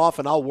time off,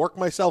 and I'll work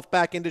myself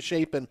back into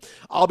shape, and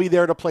I'll be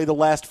there to play the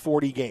last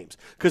 40 games.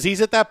 Because he's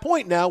at that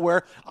point now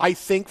where I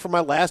think for my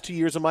last 2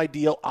 years of my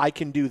deal, I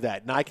can do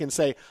that, and I can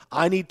say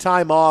I need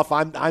time off.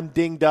 I'm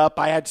dinged up.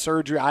 I had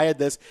surgery. I had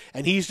this,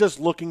 and he's just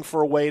looking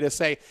for a way to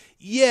say,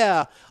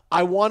 yeah,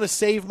 I want to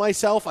save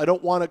myself. I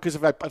don't want to, because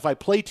if I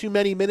play too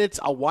many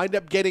minutes, I'll wind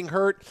up getting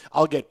hurt.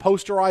 I'll get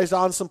posterized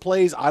on some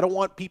plays. I don't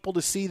want people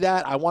to see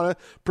that. I want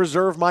to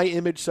preserve my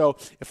image. So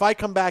if I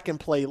come back and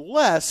play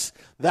less,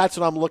 that's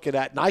what I'm looking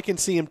at. And I can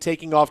see him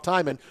taking off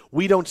time. And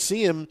we don't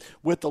see him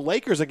with the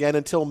Lakers again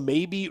until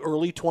maybe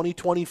early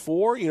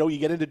 2024. You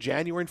get into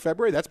January and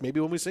February. That's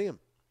maybe when we see him.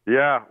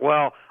 Yeah,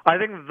 well, I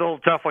think they'll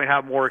definitely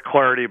have more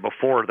clarity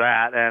before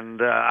that, and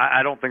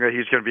I don't think that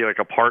he's going to be like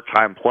a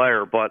part-time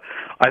player, but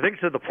I think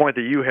to the point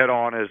that you hit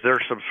on is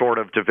there's some sort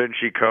of Da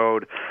Vinci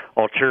Code,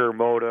 ulterior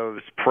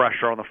motives,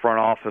 pressure on the front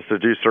office to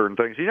do certain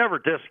things. You never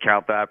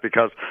discount that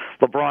because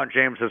LeBron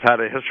James has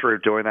had a history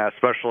of doing that,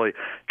 especially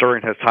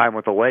during his time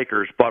with the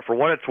Lakers, but for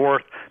what it's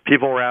worth,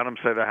 people around him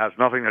say that has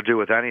nothing to do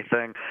with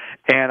anything,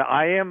 and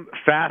I am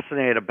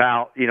fascinated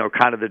about,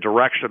 kind of the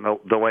direction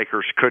the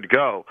Lakers could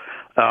go.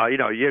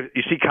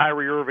 You see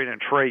Kyrie Irving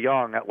and Trae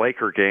Young at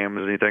Laker games,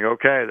 and you think,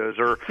 okay, those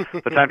are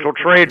potential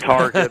trade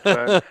targets.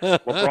 And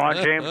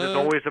LeBron James is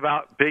always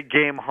about big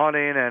game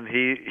hunting, and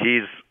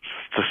he's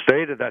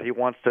stated that he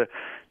wants to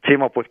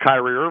team up with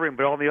Kyrie Irving.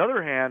 But on the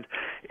other hand,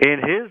 in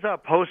his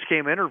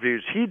post-game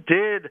interviews, he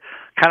did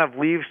kind of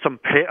leave some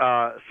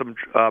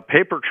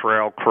paper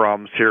trail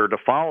crumbs here to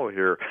follow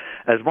here.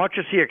 As much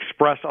as he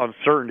expressed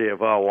uncertainty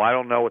of, I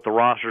don't know what the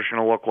roster's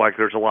going to look like,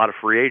 there's a lot of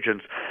free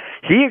agents,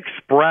 he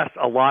expressed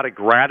a lot of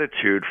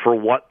gratitude for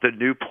what the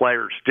new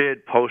players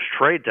did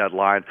post-trade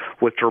deadline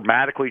with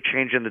dramatically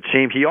changing the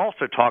team. He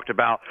also talked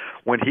about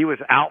when he was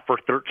out for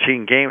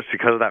 13 games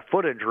because of that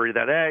foot injury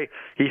that, A,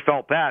 he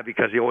felt bad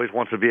because he always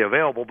wants to be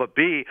available, but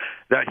B,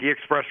 that he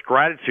expressed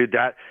gratitude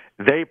that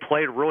they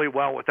played really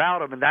well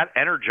without him, and that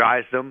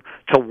energized them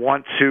to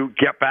want to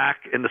get back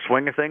in the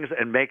swing of things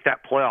and make that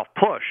playoff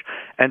push.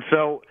 And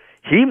so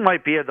he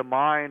might be of the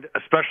mind,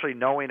 especially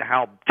knowing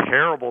how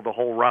terrible the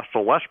whole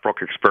Russell Westbrook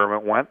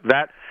experiment went,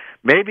 that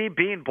maybe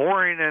being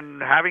boring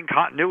and having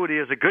continuity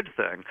is a good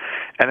thing.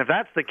 And if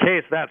that's the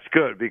case, that's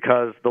good,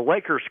 because the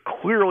Lakers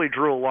clearly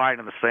drew a line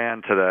in the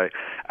sand today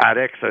at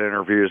exit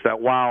interviews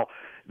that while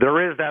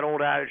there is that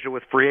old adage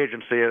with free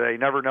agency, they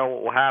never know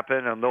what will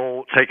happen, and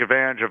they'll take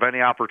advantage of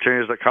any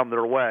opportunities that come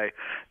their way.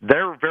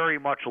 They're very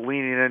much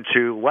leaning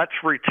into let's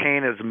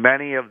retain as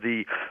many of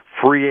the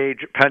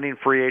pending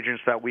free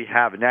agents that we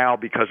have now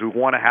because we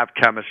want to have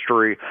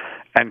chemistry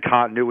and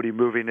continuity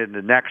moving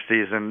into next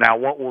season. Now,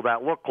 what will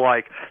that look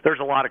like? There's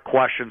a lot of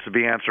questions to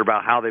be answered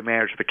about how they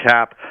manage the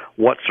cap,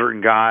 what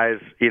certain guys,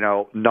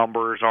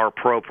 numbers are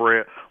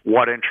appropriate,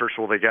 what interest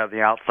will they get in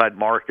the outside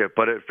market.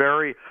 But it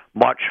very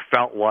much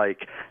felt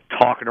like,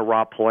 talking to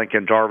Rob Pelinka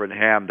and Darvin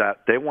Ham, that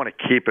they want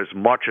to keep as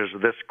much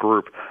as this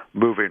group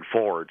moving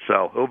forward.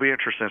 So it'll be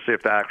interesting to see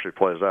if that actually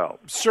plays out.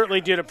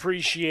 Certainly did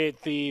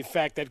appreciate the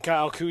fact that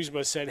Kyle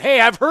Kuzma said,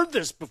 hey, I've heard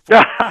this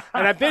before,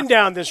 and I've been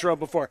down this road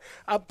before.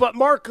 But,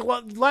 Mark,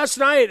 last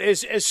night,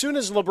 as soon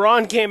as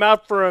LeBron came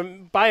out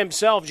by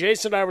himself,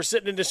 Jason and I were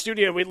sitting in the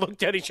studio, and we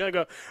looked at each other and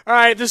go, all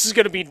right, this is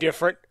going to be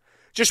different.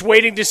 Just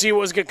waiting to see what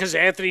was good, because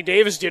Anthony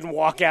Davis didn't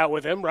walk out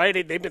with him,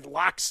 right? They've been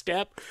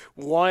lockstep,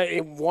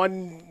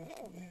 one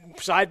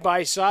side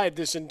by side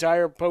this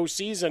entire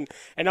postseason,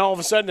 and all of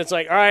a sudden it's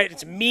like, all right,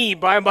 it's me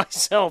by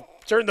myself.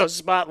 Turn those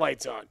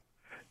spotlights on.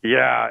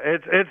 Yeah,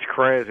 it's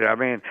crazy. I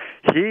mean,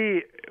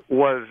 he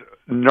was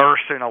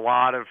nursing a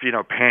lot of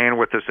pain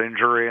with this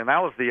injury, and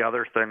that was the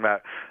other thing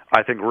that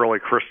I think really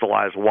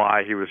crystallized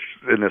why he was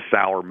in this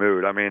sour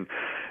mood. I mean,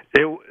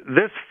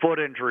 this foot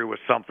injury was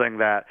something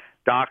that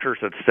doctors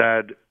had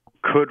said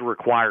could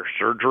require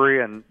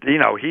surgery, and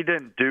he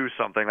didn't do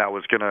something that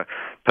was going to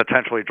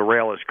potentially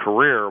derail his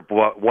career,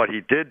 but what he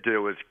did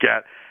do is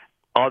get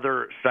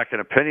other second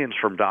opinions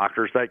from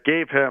doctors that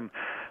gave him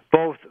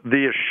both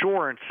the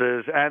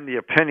assurances and the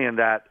opinion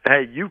that,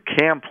 hey, you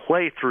can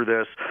play through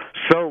this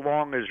so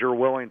long as you're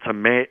willing to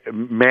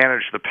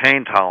manage the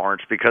pain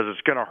tolerance, because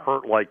it's going to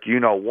hurt like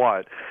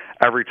what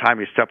every time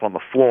you step on the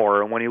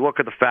floor. And when you look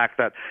at the fact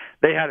that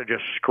they had to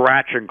just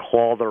scratch and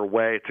claw their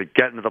way to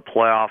get into the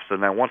playoffs,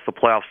 and then once the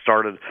playoffs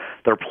started,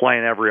 they're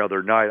playing every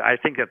other night, I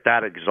think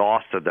that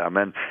exhausted them.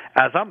 And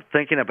as I'm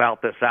thinking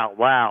about this out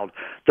loud,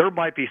 there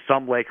might be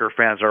some Laker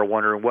fans that are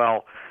wondering,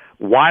 well,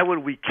 why would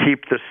we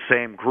keep the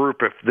same group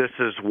if this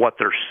is what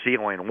their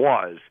ceiling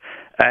was?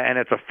 And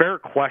it's a fair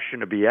question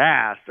to be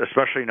asked,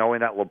 especially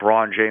knowing that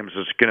LeBron James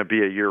is going to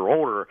be a year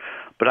older.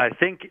 But I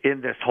think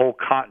in this whole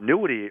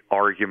continuity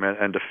argument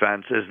and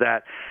defense is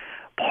that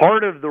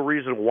part of the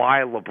reason why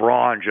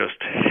LeBron just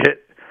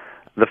hit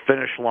the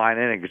finish line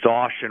in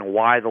exhaustion,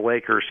 why the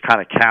Lakers kind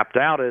of capped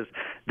out, is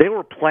they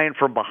were playing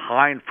from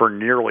behind for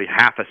nearly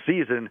half a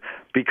season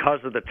because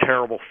of the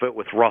terrible fit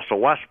with Russell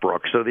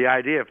Westbrook. So the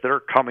idea, if they're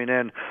coming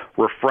in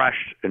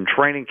refreshed in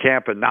training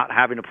camp and not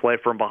having to play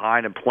from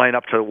behind and playing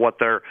up to what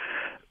their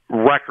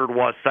record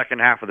was second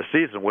half of the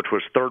season, which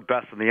was third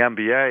best in the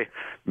NBA,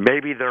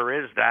 maybe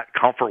there is that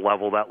comfort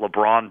level that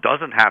LeBron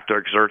doesn't have to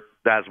exert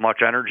as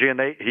much energy, and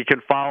he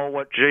can follow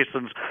what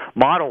Jason's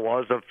model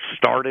was of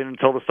starting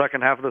until the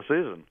second half of the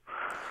season.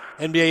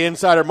 NBA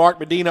insider Mark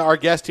Medina, our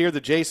guest here, the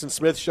Jason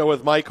Smith Show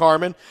with Mike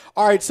Harmon.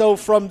 All right, so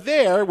from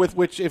there, with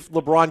which if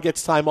LeBron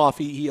gets time off,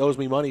 he owes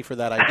me money for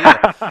that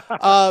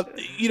idea.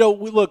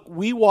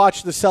 We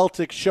watched the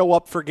Celtics show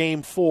up for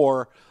Game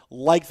 4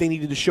 like they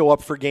needed to show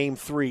up for Game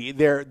 3.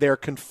 They're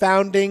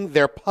confounding,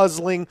 they're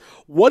puzzling.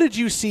 What did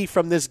you see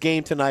from this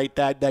game tonight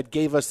that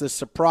gave us this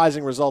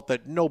surprising result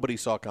that nobody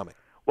saw coming?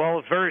 Well,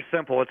 it's very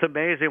simple. It's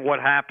amazing what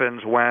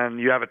happens when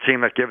you have a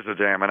team that gives a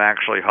damn and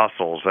actually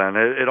hustles. And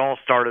it all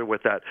started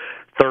with that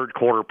third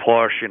quarter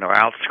push,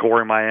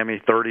 outscoring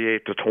Miami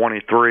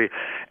 38-23.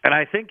 And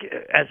I think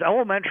as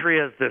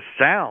elementary as this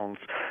sounds,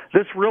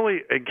 this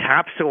really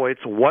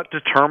encapsulates what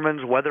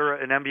determines whether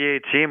an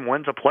NBA team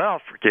wins a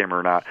playoff game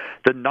or not.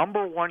 The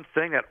number one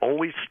thing that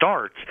always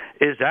starts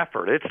is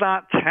effort. It's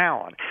not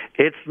talent.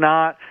 It's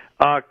not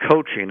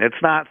coaching. It's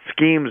not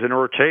schemes and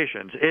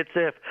rotations. It's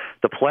if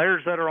the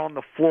players that are on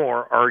the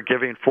floor are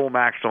giving full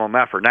maximum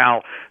effort.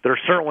 Now,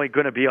 there's certainly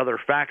going to be other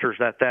factors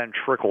that then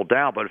trickle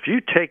down, but if you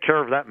take care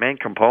of that main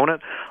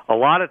component, a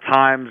lot of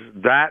times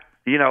that,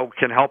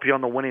 can help you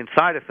on the winning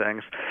side of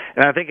things.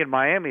 And I think in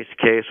Miami's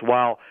case,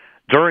 while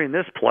during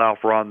this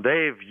playoff run,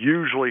 they've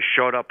usually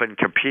showed up and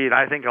compete.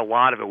 I think a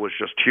lot of it was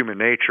just human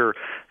nature.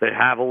 They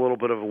have a little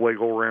bit of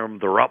wiggle room.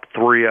 They're up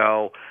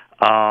 3-0.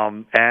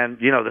 And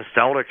the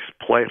Celtics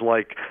played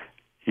like,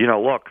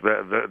 look,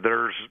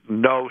 there's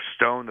no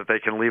stone that they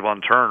can leave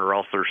unturned or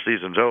else their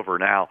season's over.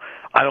 Now,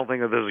 I don't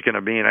think that this is going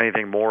to mean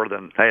anything more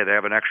than, hey, they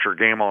have an extra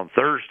game on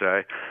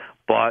Thursday,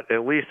 but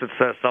at least it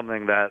says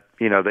something that,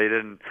 they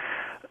didn't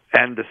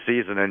end the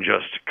season in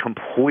just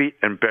complete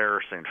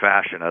embarrassing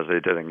fashion as they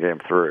did in Game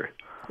 3.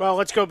 Well,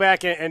 let's go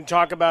back and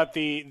talk about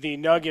the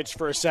Nuggets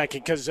for a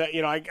second because,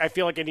 I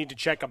feel like I need to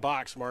check a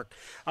box, Mark,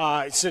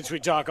 since we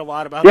talk a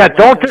lot about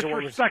don't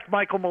disrespect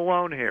Michael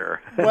Malone here.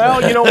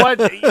 Well, you know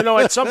what?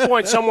 At some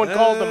point someone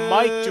called the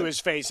mic to his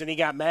face and he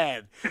got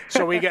mad.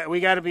 So we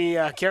got to be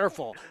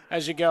careful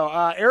as you go.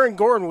 Aaron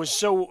Gordon was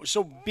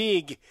so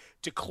big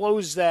to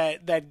close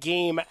that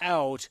game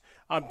out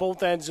on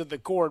both ends of the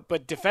court,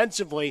 but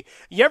defensively,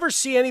 you ever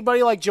see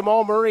anybody like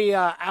Jamal Murray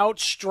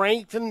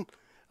out-strengthen,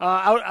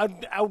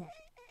 out-muscle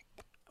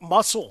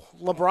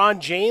LeBron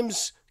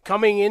James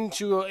coming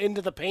into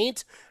the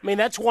paint? I mean,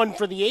 that's one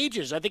for the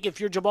ages. I think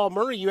if you're Jamal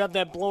Murray, you have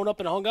that blown up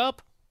and hung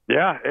up.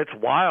 Yeah, it's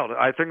wild.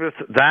 I think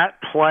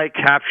that play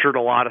captured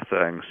a lot of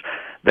things.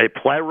 They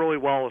play really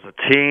well as a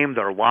team.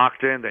 They're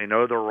locked in. They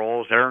know their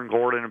roles. Aaron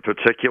Gordon in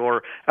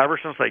particular, ever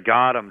since they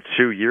got him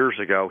 2 years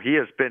ago, he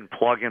has been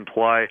plug and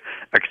play,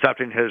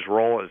 accepting his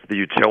role as the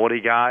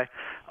utility guy.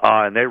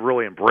 And they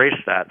really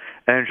embraced that.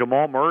 And in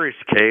Jamal Murray's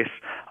case,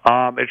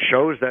 it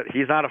shows that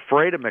he's not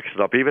afraid to mix it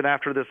up, even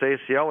after this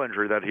ACL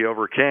injury that he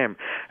overcame.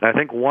 And I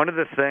think one of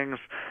the things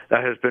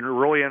that has been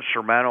really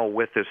instrumental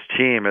with this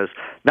team is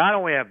not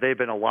only have they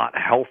been a lot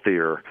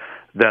healthier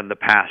than the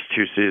past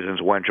two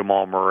seasons when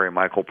Jamal Murray and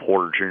Michael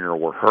Porter Jr.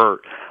 were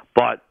hurt,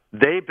 but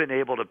they've been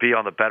able to be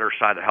on the better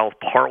side of health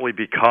partly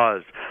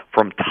because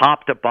from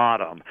top to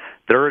bottom,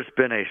 there has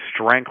been a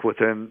strength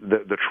within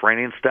the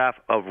training staff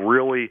of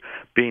really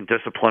being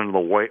disciplined in the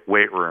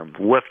weight room,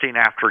 lifting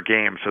after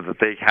games so that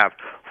they have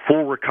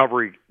full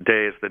recovery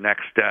days the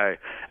next day,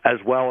 as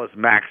well as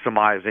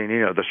maximizing,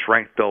 the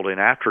strength building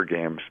after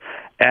games.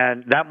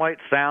 And that might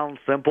sound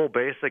simple,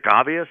 basic,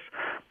 obvious,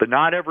 but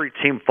not every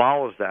team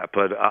follows that.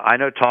 But I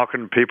know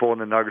talking to people in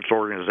the Nuggets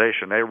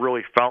organization, they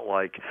really felt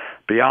like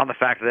beyond the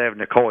fact that they have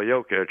Nikola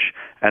Jokic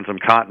and some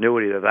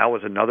continuity, that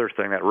was another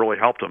thing that really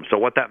helped them. So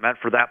what that meant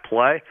for that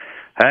play,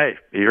 hey,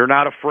 you're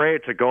not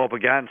afraid to go up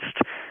against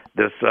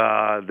this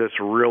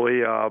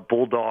really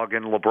bulldog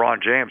in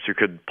LeBron James who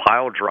could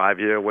pile drive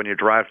you when you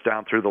drive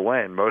down through the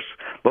lane. Most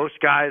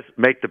guys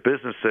make the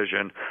business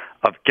decision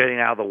of getting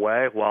out of the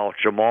way, while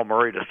Jamal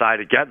Murray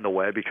decided to get in the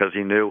way because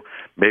he knew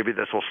maybe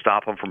this will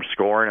stop him from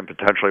scoring and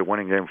potentially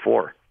winning Game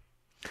 4.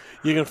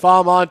 You can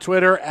follow him on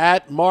Twitter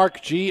at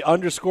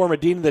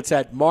 @MarkG_Medina. That's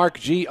at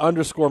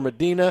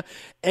 @MarkG_Medina.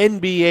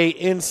 NBA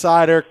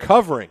insider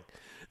covering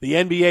the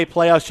NBA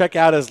playoffs. Check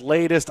out his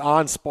latest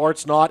on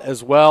Sportsnaut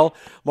as well.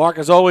 Mark,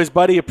 as always,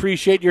 buddy,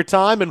 appreciate your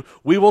time, and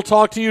we will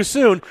talk to you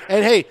soon.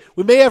 And, hey,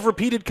 we may have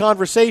repeated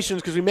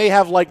conversations because we may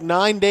have like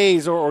 9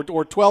 days or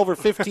 12 or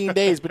 15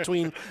 days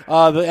between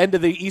the end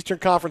of the Eastern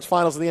Conference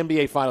Finals and the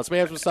NBA Finals. We may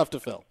have some stuff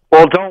to fill.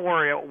 Well, don't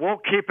worry. We'll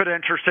keep it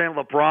interesting.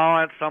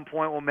 LeBron at some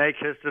point will make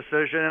his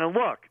decision. And,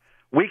 look,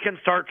 we can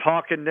start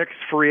talking Knicks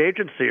free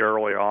agency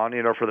early on,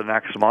 for the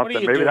next month,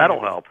 and maybe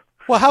that'll help.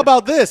 Well, how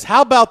about this?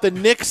 How about the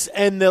Knicks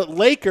and the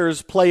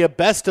Lakers play a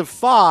best of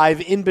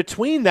 5 in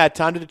between that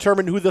time to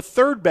determine who the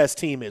third best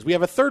team is? We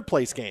have a third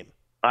place game.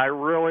 I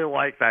really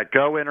like that.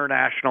 Go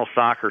international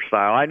soccer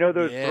style. I know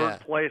those third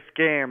place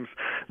games,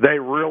 they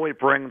really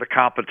bring the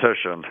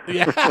competition.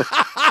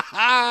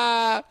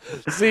 Yeah.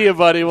 See you,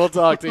 buddy. We'll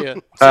talk to you.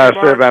 See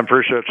you, man.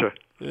 Appreciate you.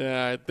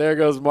 Yeah, there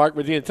goes Mark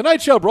Medina.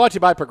 Tonight's show brought to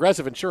you by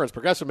Progressive Insurance.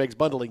 Progressive makes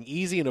bundling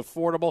easy and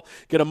affordable.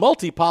 Get a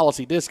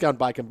multi-policy discount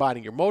by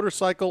combining your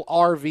motorcycle,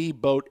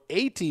 RV, boat,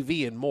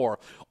 ATV, and more.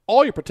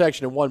 All your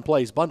protection in one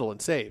place. Bundle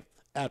and save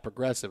at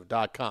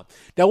Progressive.com.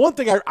 Now, one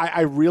thing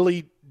I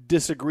really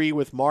disagree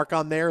with Mark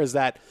on there is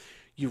that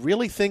you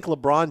really think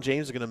LeBron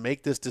James is going to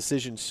make this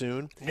decision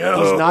soon? No.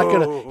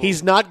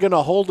 He's not going to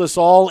hold us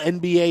all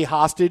NBA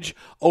hostage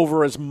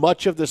over as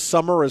much of the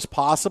summer as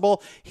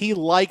possible. He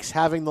likes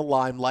having the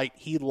limelight.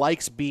 He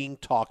likes being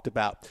talked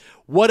about.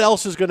 What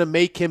else is going to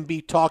make him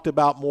be talked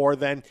about more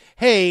than,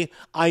 hey,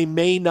 I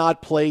may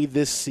not play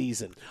this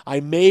season. I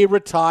may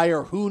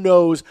retire. Who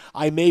knows?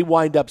 I may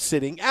wind up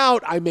sitting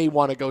out. I may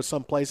want to go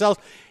someplace else.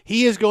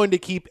 He is going to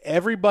keep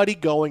everybody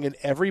going and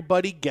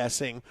everybody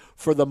guessing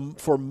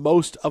for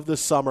most of the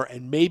summer,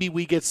 and maybe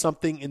we get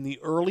something in the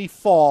early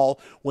fall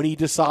when he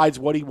decides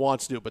what he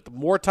wants to do. But the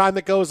more time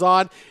that goes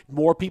on,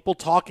 more people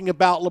talking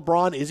about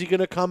LeBron. Is he going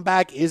to come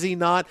back? Is he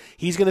not?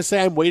 He's going to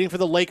say, I'm waiting for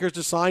the Lakers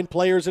to sign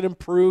players and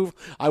improve.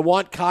 I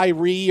want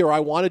Kyrie, or I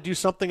want to do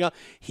something else.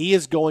 He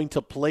is going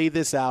to play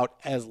this out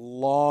as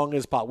long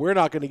as possible. We're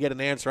not going to get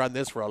an answer on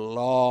this for a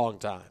long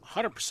time.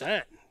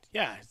 100%.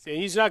 Yeah,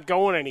 he's not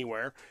going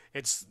anywhere.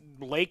 It's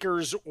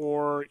Lakers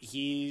or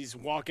he's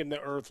walking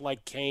the earth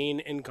like Kane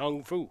in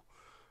Kung Fu.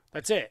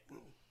 That's it.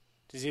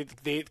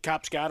 The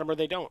cops got him or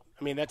they don't.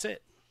 I mean, that's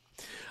it.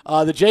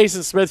 The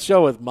Jason Smith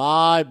Show with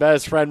my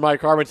best friend,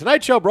 Mike Harmon.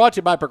 Tonight's show brought to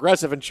you by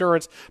Progressive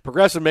Insurance.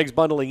 Progressive makes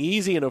bundling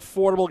easy and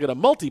affordable. Get a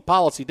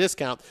multi-policy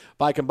discount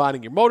by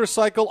combining your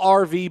motorcycle,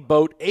 RV,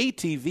 boat,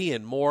 ATV,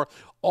 and more.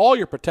 All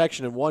your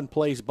protection in one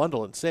place.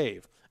 Bundle and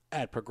save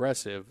at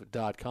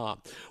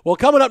Progressive.com. Well,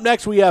 coming up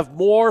next, we have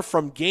more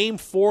from Game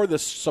 4, the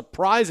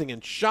surprising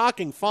and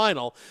shocking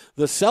final.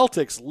 The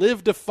Celtics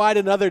live to fight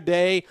another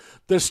day.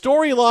 The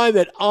storyline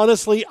that,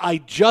 honestly, I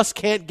just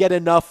can't get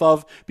enough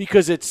of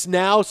because it's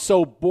now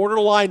so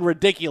borderline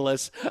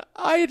ridiculous.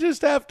 I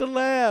just have to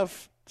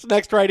laugh. It's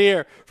next right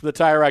here from the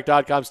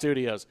TireRack.com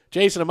studios.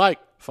 Jason and Mike,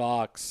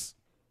 Fox.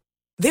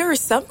 There are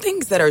some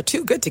things that are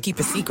too good to keep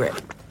a secret.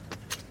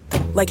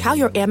 Like how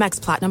your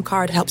Amex Platinum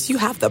card helps you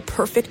have the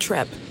perfect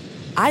trip.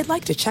 I'd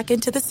like to check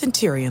into the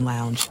Centurion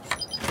Lounge.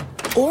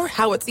 Or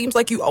how it seems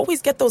like you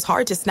always get those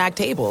hard-to-snag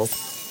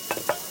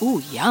tables.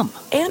 Ooh, yum.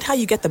 And how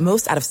you get the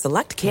most out of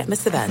select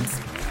can't-miss events.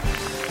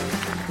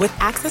 With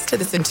access to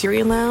the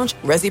Centurion Lounge,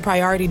 Resi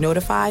Priority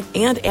Notify,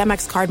 and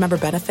Amex card member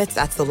benefits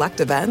at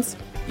select events,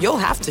 you'll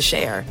have to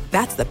share.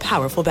 That's the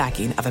powerful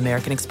backing of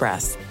American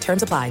Express.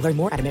 Terms apply. Learn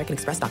more at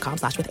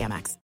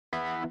americanexpress.com/withAmex.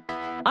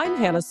 I'm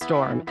Hannah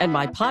Storm, and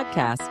my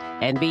podcast,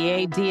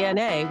 NBA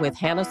DNA with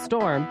Hannah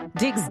Storm,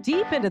 digs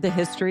deep into the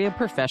history of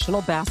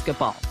professional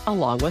basketball,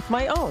 along with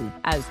my own,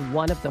 as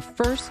one of the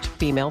first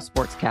female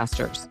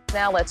sportscasters.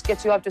 Now let's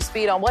get you up to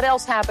speed on what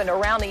else happened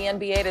around the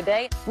NBA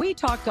today. We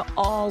talked to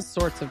all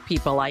sorts of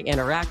people I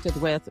interacted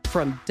with,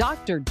 from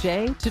Dr.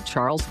 J to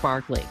Charles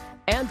Barkley,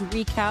 and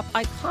recap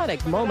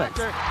iconic moments.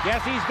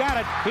 Yes, he's got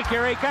it.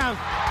 Here he comes.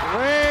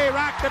 Way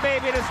rock the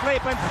baby to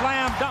sleep and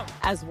slam dunk.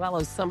 As well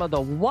as some of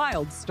the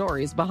wild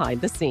stories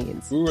behind the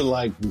scenes. We were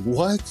like,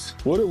 what?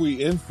 What are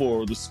we in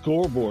for? The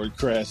scoreboard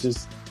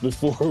crashes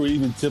before we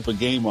even tip a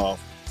game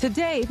off.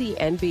 Today, the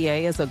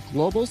NBA is a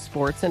global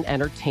sports and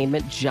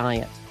entertainment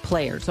giant.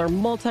 Players are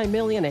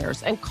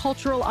multimillionaires and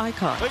cultural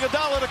icons.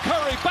 Iguodala to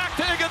Curry, back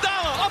to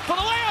Iguodala, up for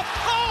the layup.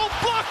 Oh,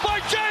 blocked by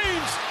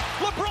James.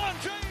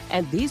 LeBron James.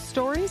 And these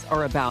stories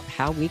are about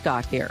how we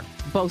got here,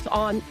 both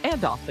on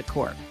and off the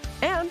court.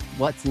 And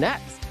what's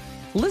next?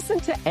 Listen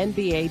to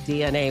NBA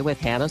DNA with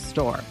Hannah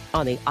Storm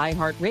on the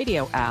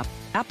iHeartRadio app,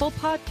 Apple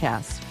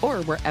Podcasts,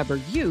 or wherever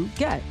you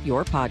get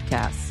your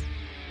podcasts.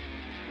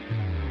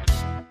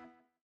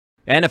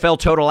 NFL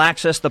Total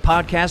Access, the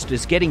podcast,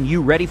 is getting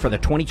you ready for the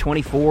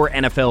 2024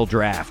 NFL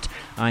Draft.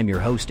 I'm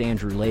your host,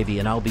 Andrew Levy,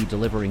 and I'll be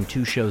delivering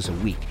 2 shows a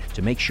week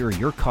to make sure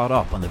you're caught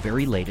up on the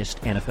very latest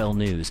NFL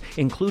news,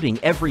 including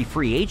every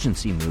free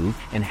agency move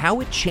and how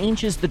it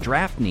changes the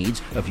draft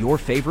needs of your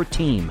favorite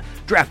team.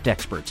 Draft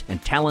experts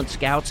and talent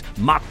scouts,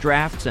 mock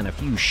drafts, and a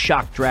few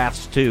shock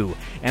drafts, too.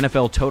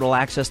 NFL Total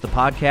Access, the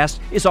podcast,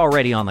 is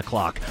already on the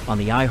clock on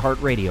the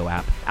iHeartRadio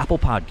app, Apple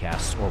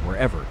Podcasts, or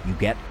wherever you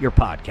get your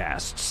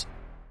podcasts.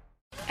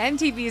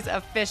 MTV's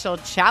official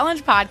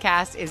Challenge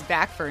podcast is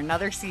back for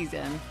another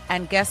season.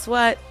 And guess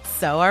what?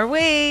 So are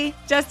we.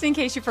 Just in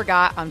case you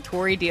forgot, I'm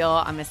Tori Deal.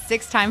 I'm a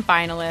 6-time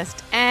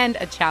finalist, and and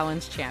a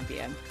challenge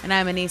champion. And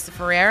I'm Anissa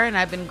Ferrer, and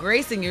I've been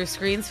gracing your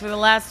screens for the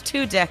last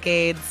 2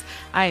 decades.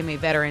 I am a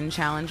veteran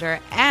challenger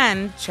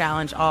and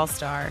challenge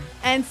all-star.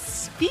 And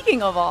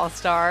speaking of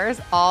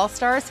all-stars,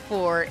 All-Stars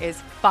 4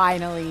 is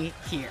finally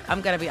here.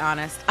 I'm going to be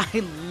honest, I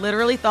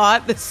literally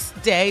thought this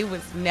day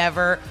was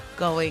never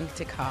going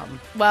to come.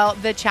 Well,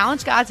 the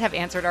challenge gods have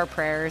answered our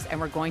prayers, and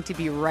we're going to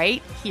be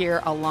right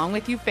here along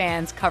with you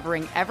fans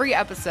covering every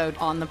episode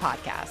on the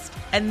podcast.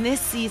 And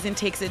this season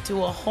takes it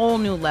to a whole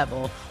new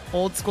level.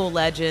 Old school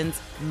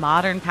legends,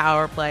 modern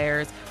power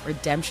players,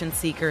 redemption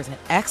seekers, and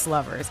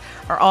ex-lovers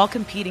are all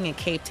competing in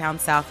Cape Town,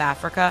 South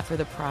Africa for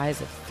the prize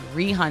of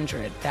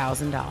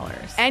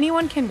 $300,000.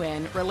 Anyone can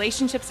win,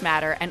 relationships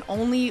matter, and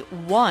only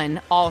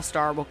one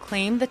All-Star will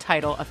claim the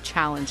title of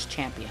Challenge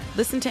Champion.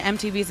 Listen to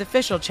MTV's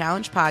official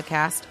Challenge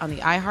podcast on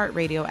the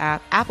iHeartRadio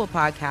app, Apple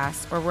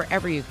Podcasts, or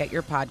wherever you get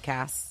your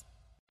podcasts.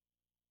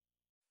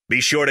 Be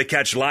sure to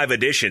catch live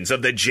editions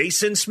of The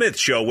Jason Smith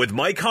Show with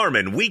Mike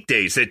Harmon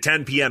weekdays at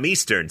 10 p.m.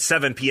 Eastern,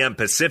 7 p.m.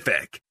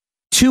 Pacific.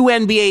 2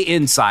 NBA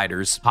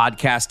insiders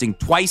podcasting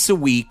twice a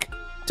week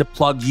to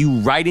plug you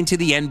right into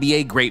the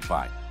NBA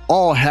grapevine.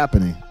 All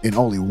happening in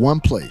only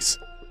one place.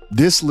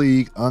 This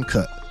League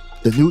Uncut,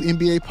 the new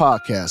NBA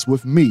podcast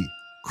with me,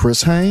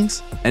 Chris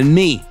Haynes. And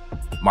me,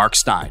 Mark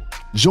Stein.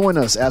 Join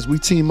us as we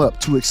team up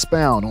to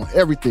expound on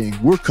everything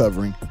we're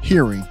covering,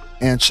 hearing,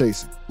 and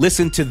chasing.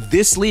 Listen to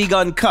This League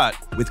Uncut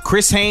with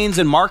Chris Haynes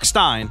and Mark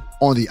Stein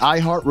on the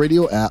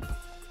iHeartRadio app,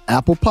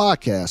 Apple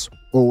Podcasts,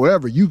 or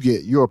wherever you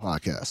get your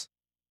podcasts.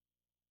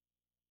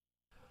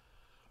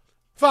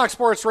 Fox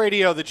Sports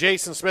Radio, the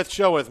Jason Smith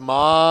Show with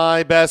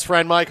my best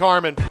friend, Mike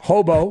Harmon.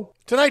 Hobo.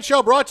 Tonight's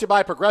show brought to you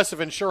by Progressive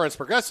Insurance.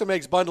 Progressive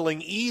makes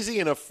bundling easy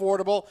and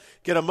affordable.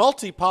 Get a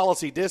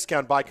multi-policy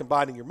discount by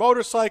combining your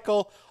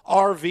motorcycle,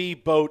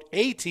 RV, boat,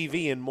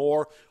 ATV, and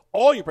more.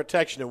 All your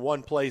protection in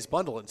one place.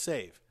 Bundle and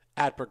save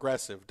at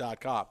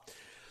Progressive.com.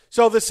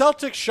 So the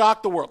Celtics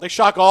shocked the world. They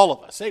shock all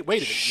of us. Hey, wait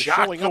a minute.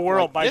 Shocked the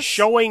world by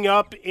showing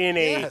up in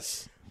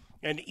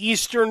an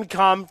Eastern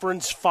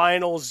Conference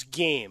Finals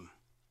game.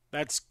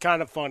 That's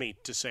kind of funny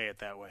to say it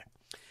that way.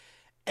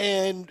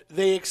 And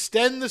they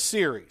extend the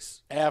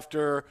series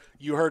after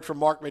you heard from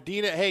Mark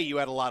Medina. Hey, you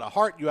had a lot of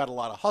heart. You had a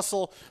lot of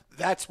hustle.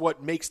 That's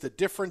what makes the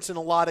difference in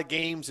a lot of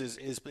games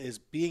is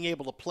being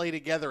able to play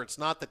together. It's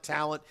not the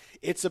talent.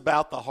 It's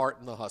about the heart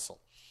and the hustle.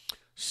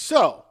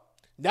 So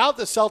now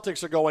the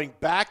Celtics are going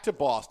back to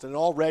Boston, and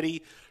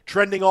already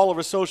trending all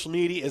over social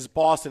media is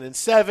Boston in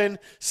 7,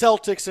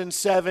 Celtics in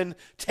 7,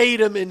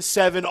 Tatum in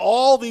 7,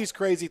 all these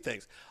crazy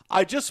things.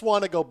 I just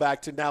want to go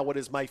back to now what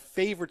is my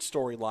favorite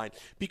storyline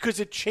because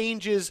it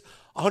changes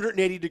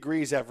 180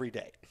 degrees every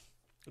day.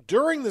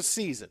 During the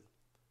season,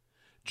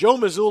 Joe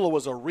Mazzulla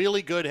was a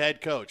really good head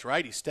coach,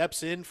 right? He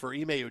steps in for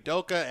Ime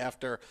Udoka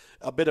after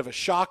a bit of a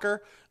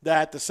shocker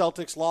that the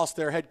Celtics lost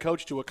their head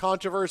coach to a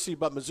controversy,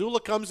 but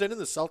Mazzulla comes in and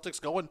the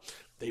Celtics go and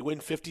they win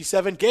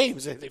 57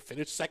 games. They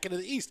finish second in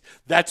the East.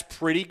 That's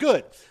pretty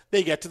good.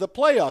 They get to the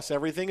playoffs.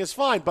 Everything is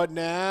fine, but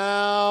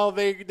now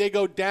they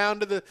go down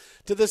to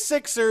the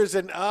Sixers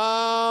and,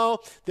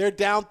 they're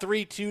down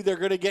 3-2. They're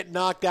going to get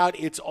knocked out.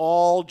 It's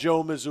all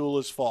Joe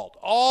Mazzulla's fault.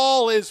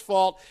 All his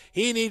fault.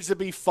 He needs to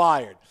be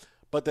fired.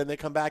 But then they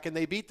come back and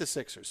they beat the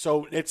Sixers.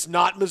 So it's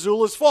not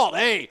Mazzulla's fault.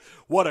 Hey,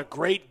 what a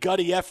great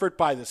gutty effort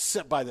by the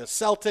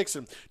Celtics.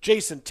 And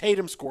Jason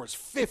Tatum scores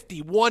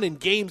 51 in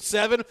Game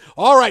 7.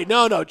 All right,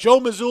 no, Joe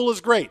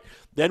Mazzulla's great.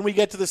 Then we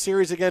get to the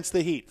series against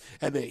the Heat,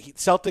 and the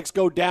Celtics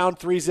go down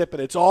 3-0,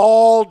 and it's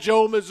all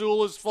Joe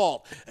Mazzulla's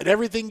fault. And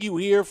everything you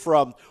hear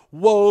from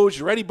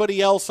Woj or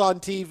anybody else on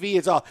TV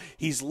is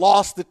he's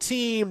lost the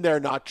team,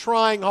 they're not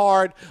trying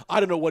hard, I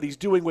don't know what he's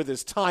doing with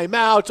his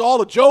timeouts. It's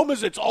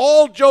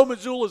all Joe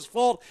Mazzulla's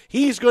fault.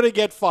 He's going to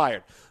get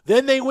fired.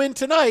 Then they win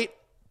tonight.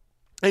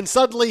 And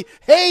suddenly,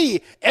 hey,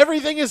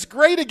 everything is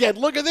great again.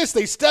 Look at this.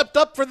 They stepped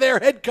up for their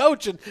head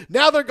coach, and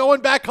now they're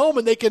going back home,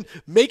 and they can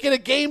make it a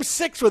Game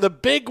 6 with a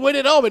big win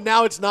at home, and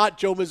now it's not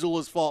Joe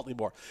Mazzulla's fault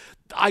anymore.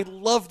 I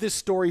love this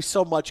story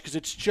so much because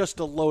it's just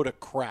a load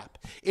of crap.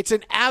 It's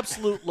an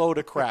absolute load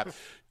of crap.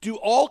 Do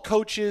all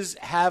coaches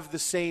have the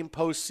same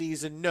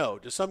postseason? No.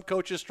 Do some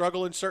coaches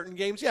struggle in certain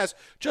games? Yes,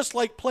 just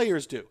like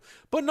players do.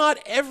 But not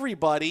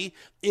everybody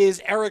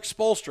is Eric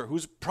Spoelstra,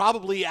 who's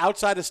probably,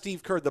 outside of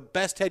Steve Kerr, the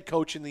best head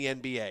coach in the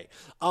NBA.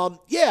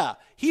 Yeah,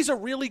 he's a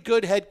really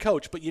good head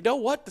coach. But you know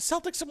what? The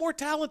Celtics are more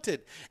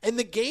talented. And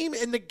the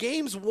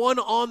game's won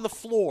on the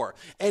floor.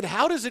 And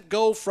how does it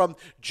go from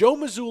Joe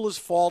Mazzulla's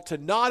fault to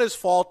not his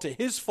fault to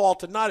his fault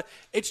to not?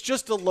 It's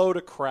just a load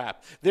of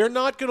crap. They're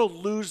not going to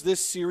lose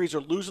this series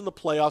or lose in the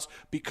playoffs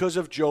because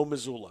of Joe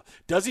Mazzulla.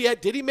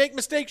 Did he make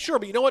mistakes? Sure.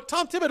 But you know what?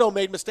 Tom Thibodeau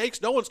made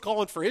mistakes. No one's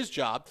calling for his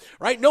job,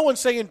 right? No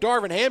one's saying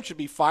Darvin Ham should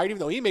be fired, even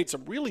though he made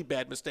some really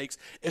bad mistakes,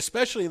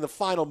 especially in the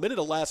final minute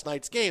of last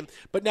night's game.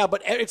 But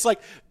it's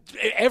like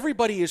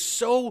everybody is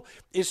so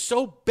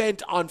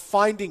bent on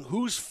finding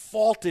whose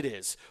fault it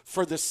is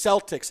for the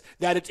Celtics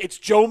that it's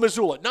Joe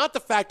Mazzulla. Not the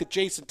fact that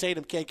Jason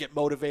Tatum can't get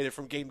motivated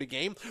from game to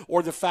game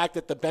or the fact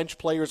that the bench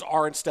players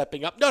aren't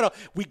stepping up. No,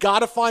 we got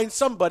to find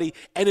somebody,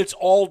 and it's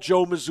all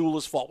Joe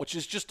Mazzulla's fault, which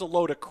is just a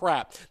load of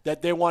crap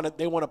that they want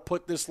to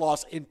put this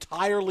loss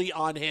entirely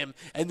on him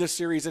and this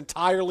series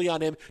entirely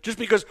on him just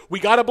because we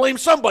got to blame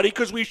somebody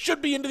because we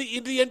should be into the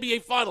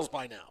NBA Finals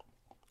by now.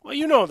 Well,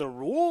 you know the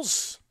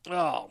rules.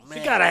 Oh, man.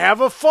 You got to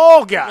have a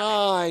fall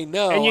guy. I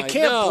know. And you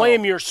can't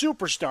blame your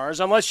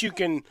superstars unless you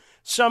can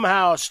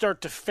somehow start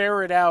to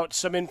ferret out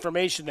some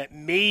information that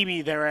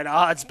maybe they're at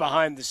odds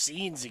behind the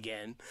scenes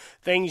again.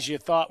 Things you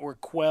thought were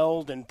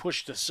quelled and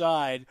pushed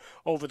aside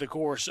over the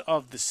course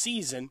of the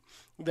season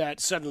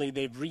that suddenly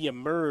they've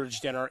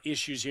reemerged and are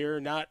issues here.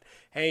 Not,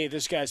 hey,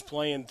 this guy's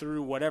playing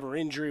through whatever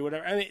injury,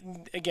 whatever. I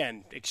mean,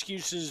 again,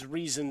 excuses,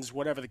 reasons,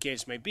 whatever the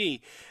case may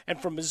be. And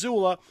from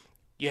Missoula,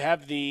 you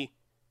have the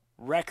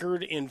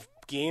record in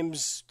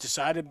games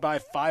decided by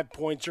 5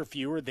 points or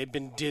fewer. They've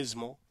been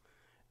dismal.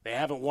 They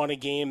haven't won a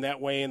game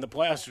that way in the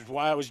playoffs, which is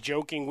why I was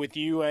joking with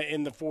you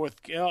in the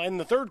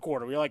third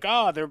quarter. You're like,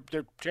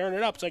 they're tearing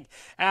it up. It's like,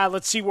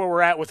 let's see where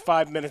we're at with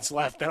 5 minutes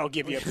left, then I'll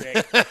give you a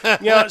pick.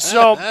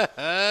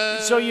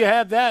 So you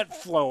have that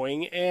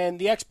flowing, and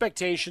the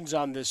expectations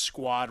on this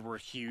squad were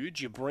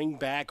huge. You bring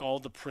back all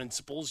the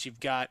principals.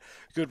 You've got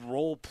good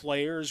role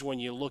players when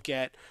you look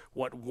at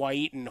what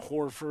White and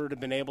Horford have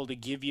been able to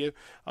give you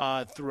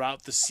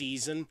throughout the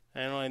season,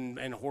 and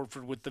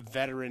Horford with the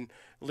veteran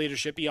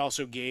leadership. He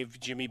also gave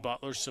Jimmy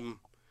Butler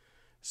some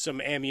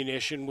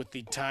ammunition with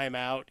the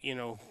timeout,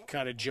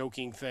 kind of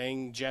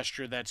joking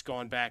gesture that's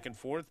gone back and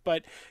forth.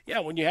 But yeah,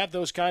 when you have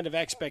those kind of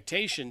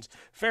expectations,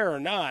 fair or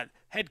not,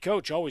 head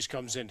coach always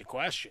comes into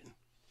question.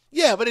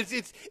 Yeah, but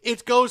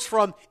it goes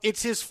from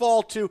it's his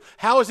fault to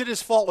how is it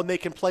his fault when they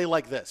can play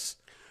like this?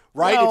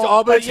 Right?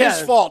 Well, it's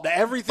his fault.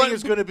 Everything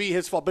is going to be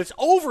his fault, but it's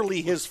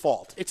overly his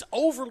fault. It's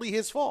overly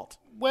his fault.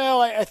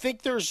 Well, I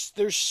think there's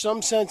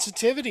some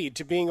sensitivity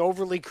to being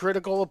overly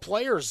critical of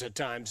players at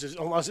times,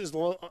 unless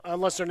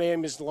their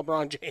name is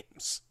LeBron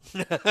James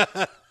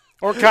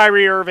or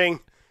Kyrie Irving.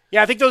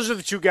 Yeah, I think those are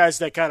the two guys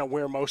that kind of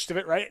wear most of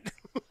it, right?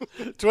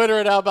 Twitter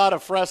at How About a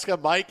Fresca,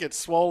 Mike at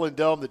Swollen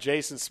Dome, the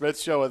Jason Smith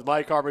Show with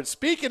Mike Harmon.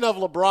 Speaking of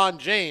LeBron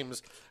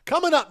James,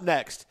 coming up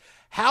next,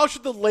 how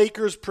should the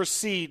Lakers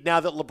proceed now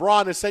that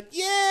LeBron has said,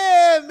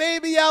 yeah,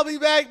 maybe I'll be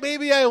back,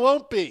 maybe I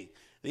won't be?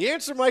 The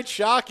answer might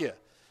shock you.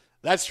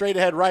 That's straight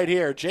ahead right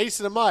here.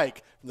 Jason and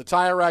Mike from the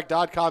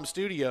TireRack.com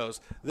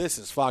studios. This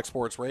is Fox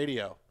Sports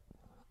Radio.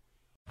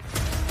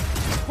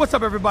 What's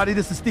up, everybody?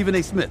 This is Stephen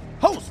A. Smith,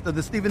 host of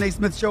the Stephen A.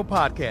 Smith Show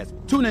podcast.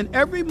 Tune in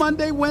every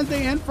Monday,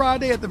 Wednesday, and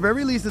Friday at the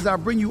very least as I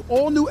bring you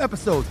all new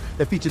episodes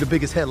that feature the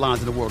biggest headlines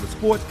in the world of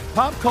sports,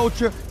 pop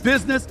culture,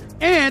 business,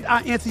 and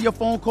I answer your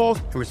phone calls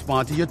and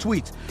respond to your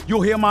tweets.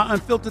 You'll hear my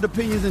unfiltered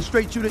opinions and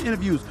straight-shooter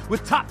interviews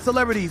with top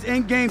celebrities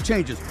and game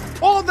changers.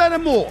 All that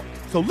and more.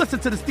 So listen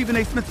to the Stephen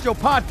A. Smith Show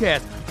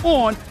podcast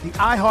on the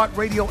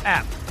iHeartRadio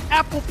app,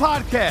 Apple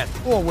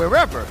Podcasts, or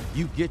wherever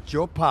you get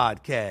your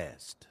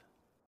podcast.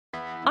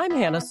 I'm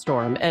Hannah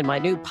Storm, and my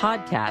new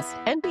podcast,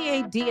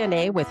 NBA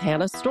DNA with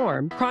Hannah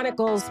Storm,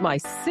 chronicles my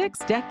 6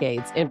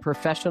 decades in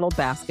professional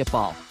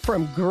basketball.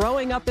 From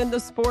growing up in the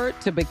sport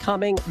to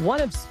becoming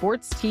one of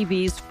sports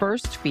TV's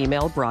first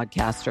female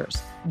broadcasters.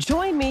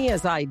 Join me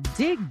as I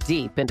dig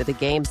deep into the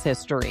game's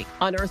history,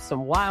 unearth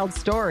some wild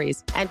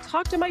stories, and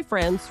talk to my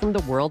friends from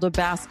the world of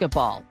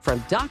basketball,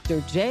 from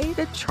Dr. J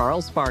to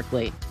Charles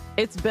Barkley.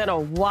 It's been a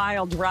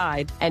wild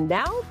ride, and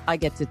now I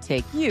get to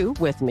take you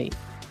with me.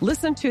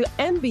 Listen to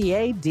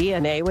NBA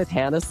DNA with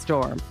Hannah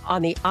Storm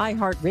on the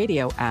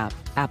iHeartRadio app,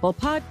 Apple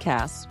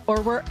Podcasts, or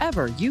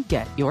wherever you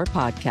get your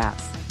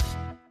podcasts.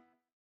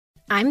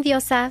 I'm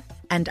Diosa.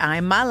 And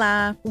I'm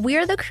Mala.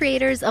 We're the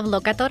creators of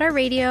Locatora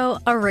Radio,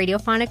 a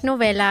radiophonic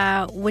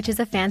novela, which is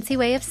a fancy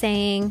way of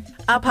saying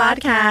a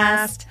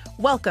podcast.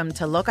 Welcome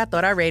to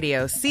Locatora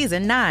Radio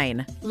Season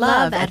 9.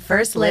 Love at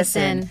First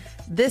Listen.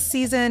 This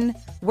season,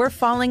 we're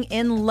falling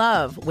in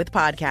love with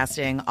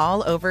podcasting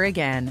all over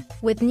again.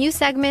 With new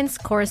segments,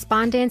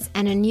 correspondence,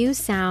 and a new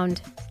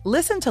sound.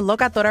 Listen to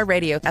Locatora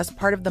Radio as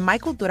part of the My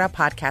Cultura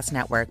Podcast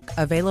Network.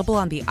 Available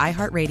on the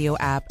iHeartRadio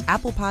app,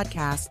 Apple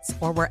Podcasts,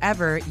 or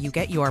wherever you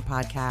get your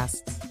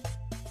podcasts.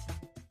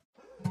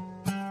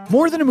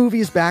 More Than a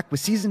Movie is back with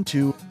Season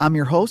 2. I'm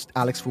your host,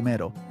 Alex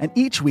Fumero. And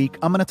each week,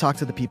 I'm going to talk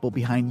to the people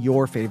behind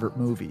your favorite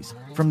movies.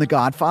 From The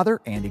Godfather,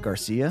 Andy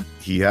Garcia.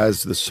 He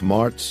has the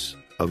smarts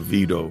of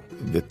Vito,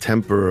 the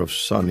temper of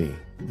Sonny,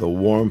 the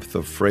warmth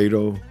of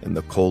Fredo, and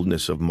the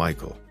coldness of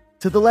Michael.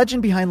 To the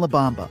legend behind La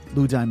Bamba,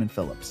 Lou Diamond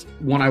Phillips.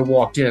 When I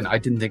walked in, I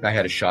didn't think I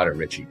had a shot at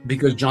Richie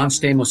because John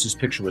Stamos'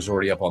 picture was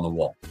already up on the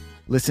wall.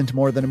 Listen to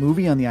More Than a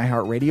Movie on the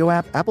iHeartRadio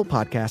app, Apple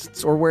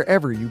Podcasts, or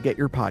wherever you get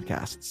your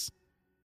podcasts.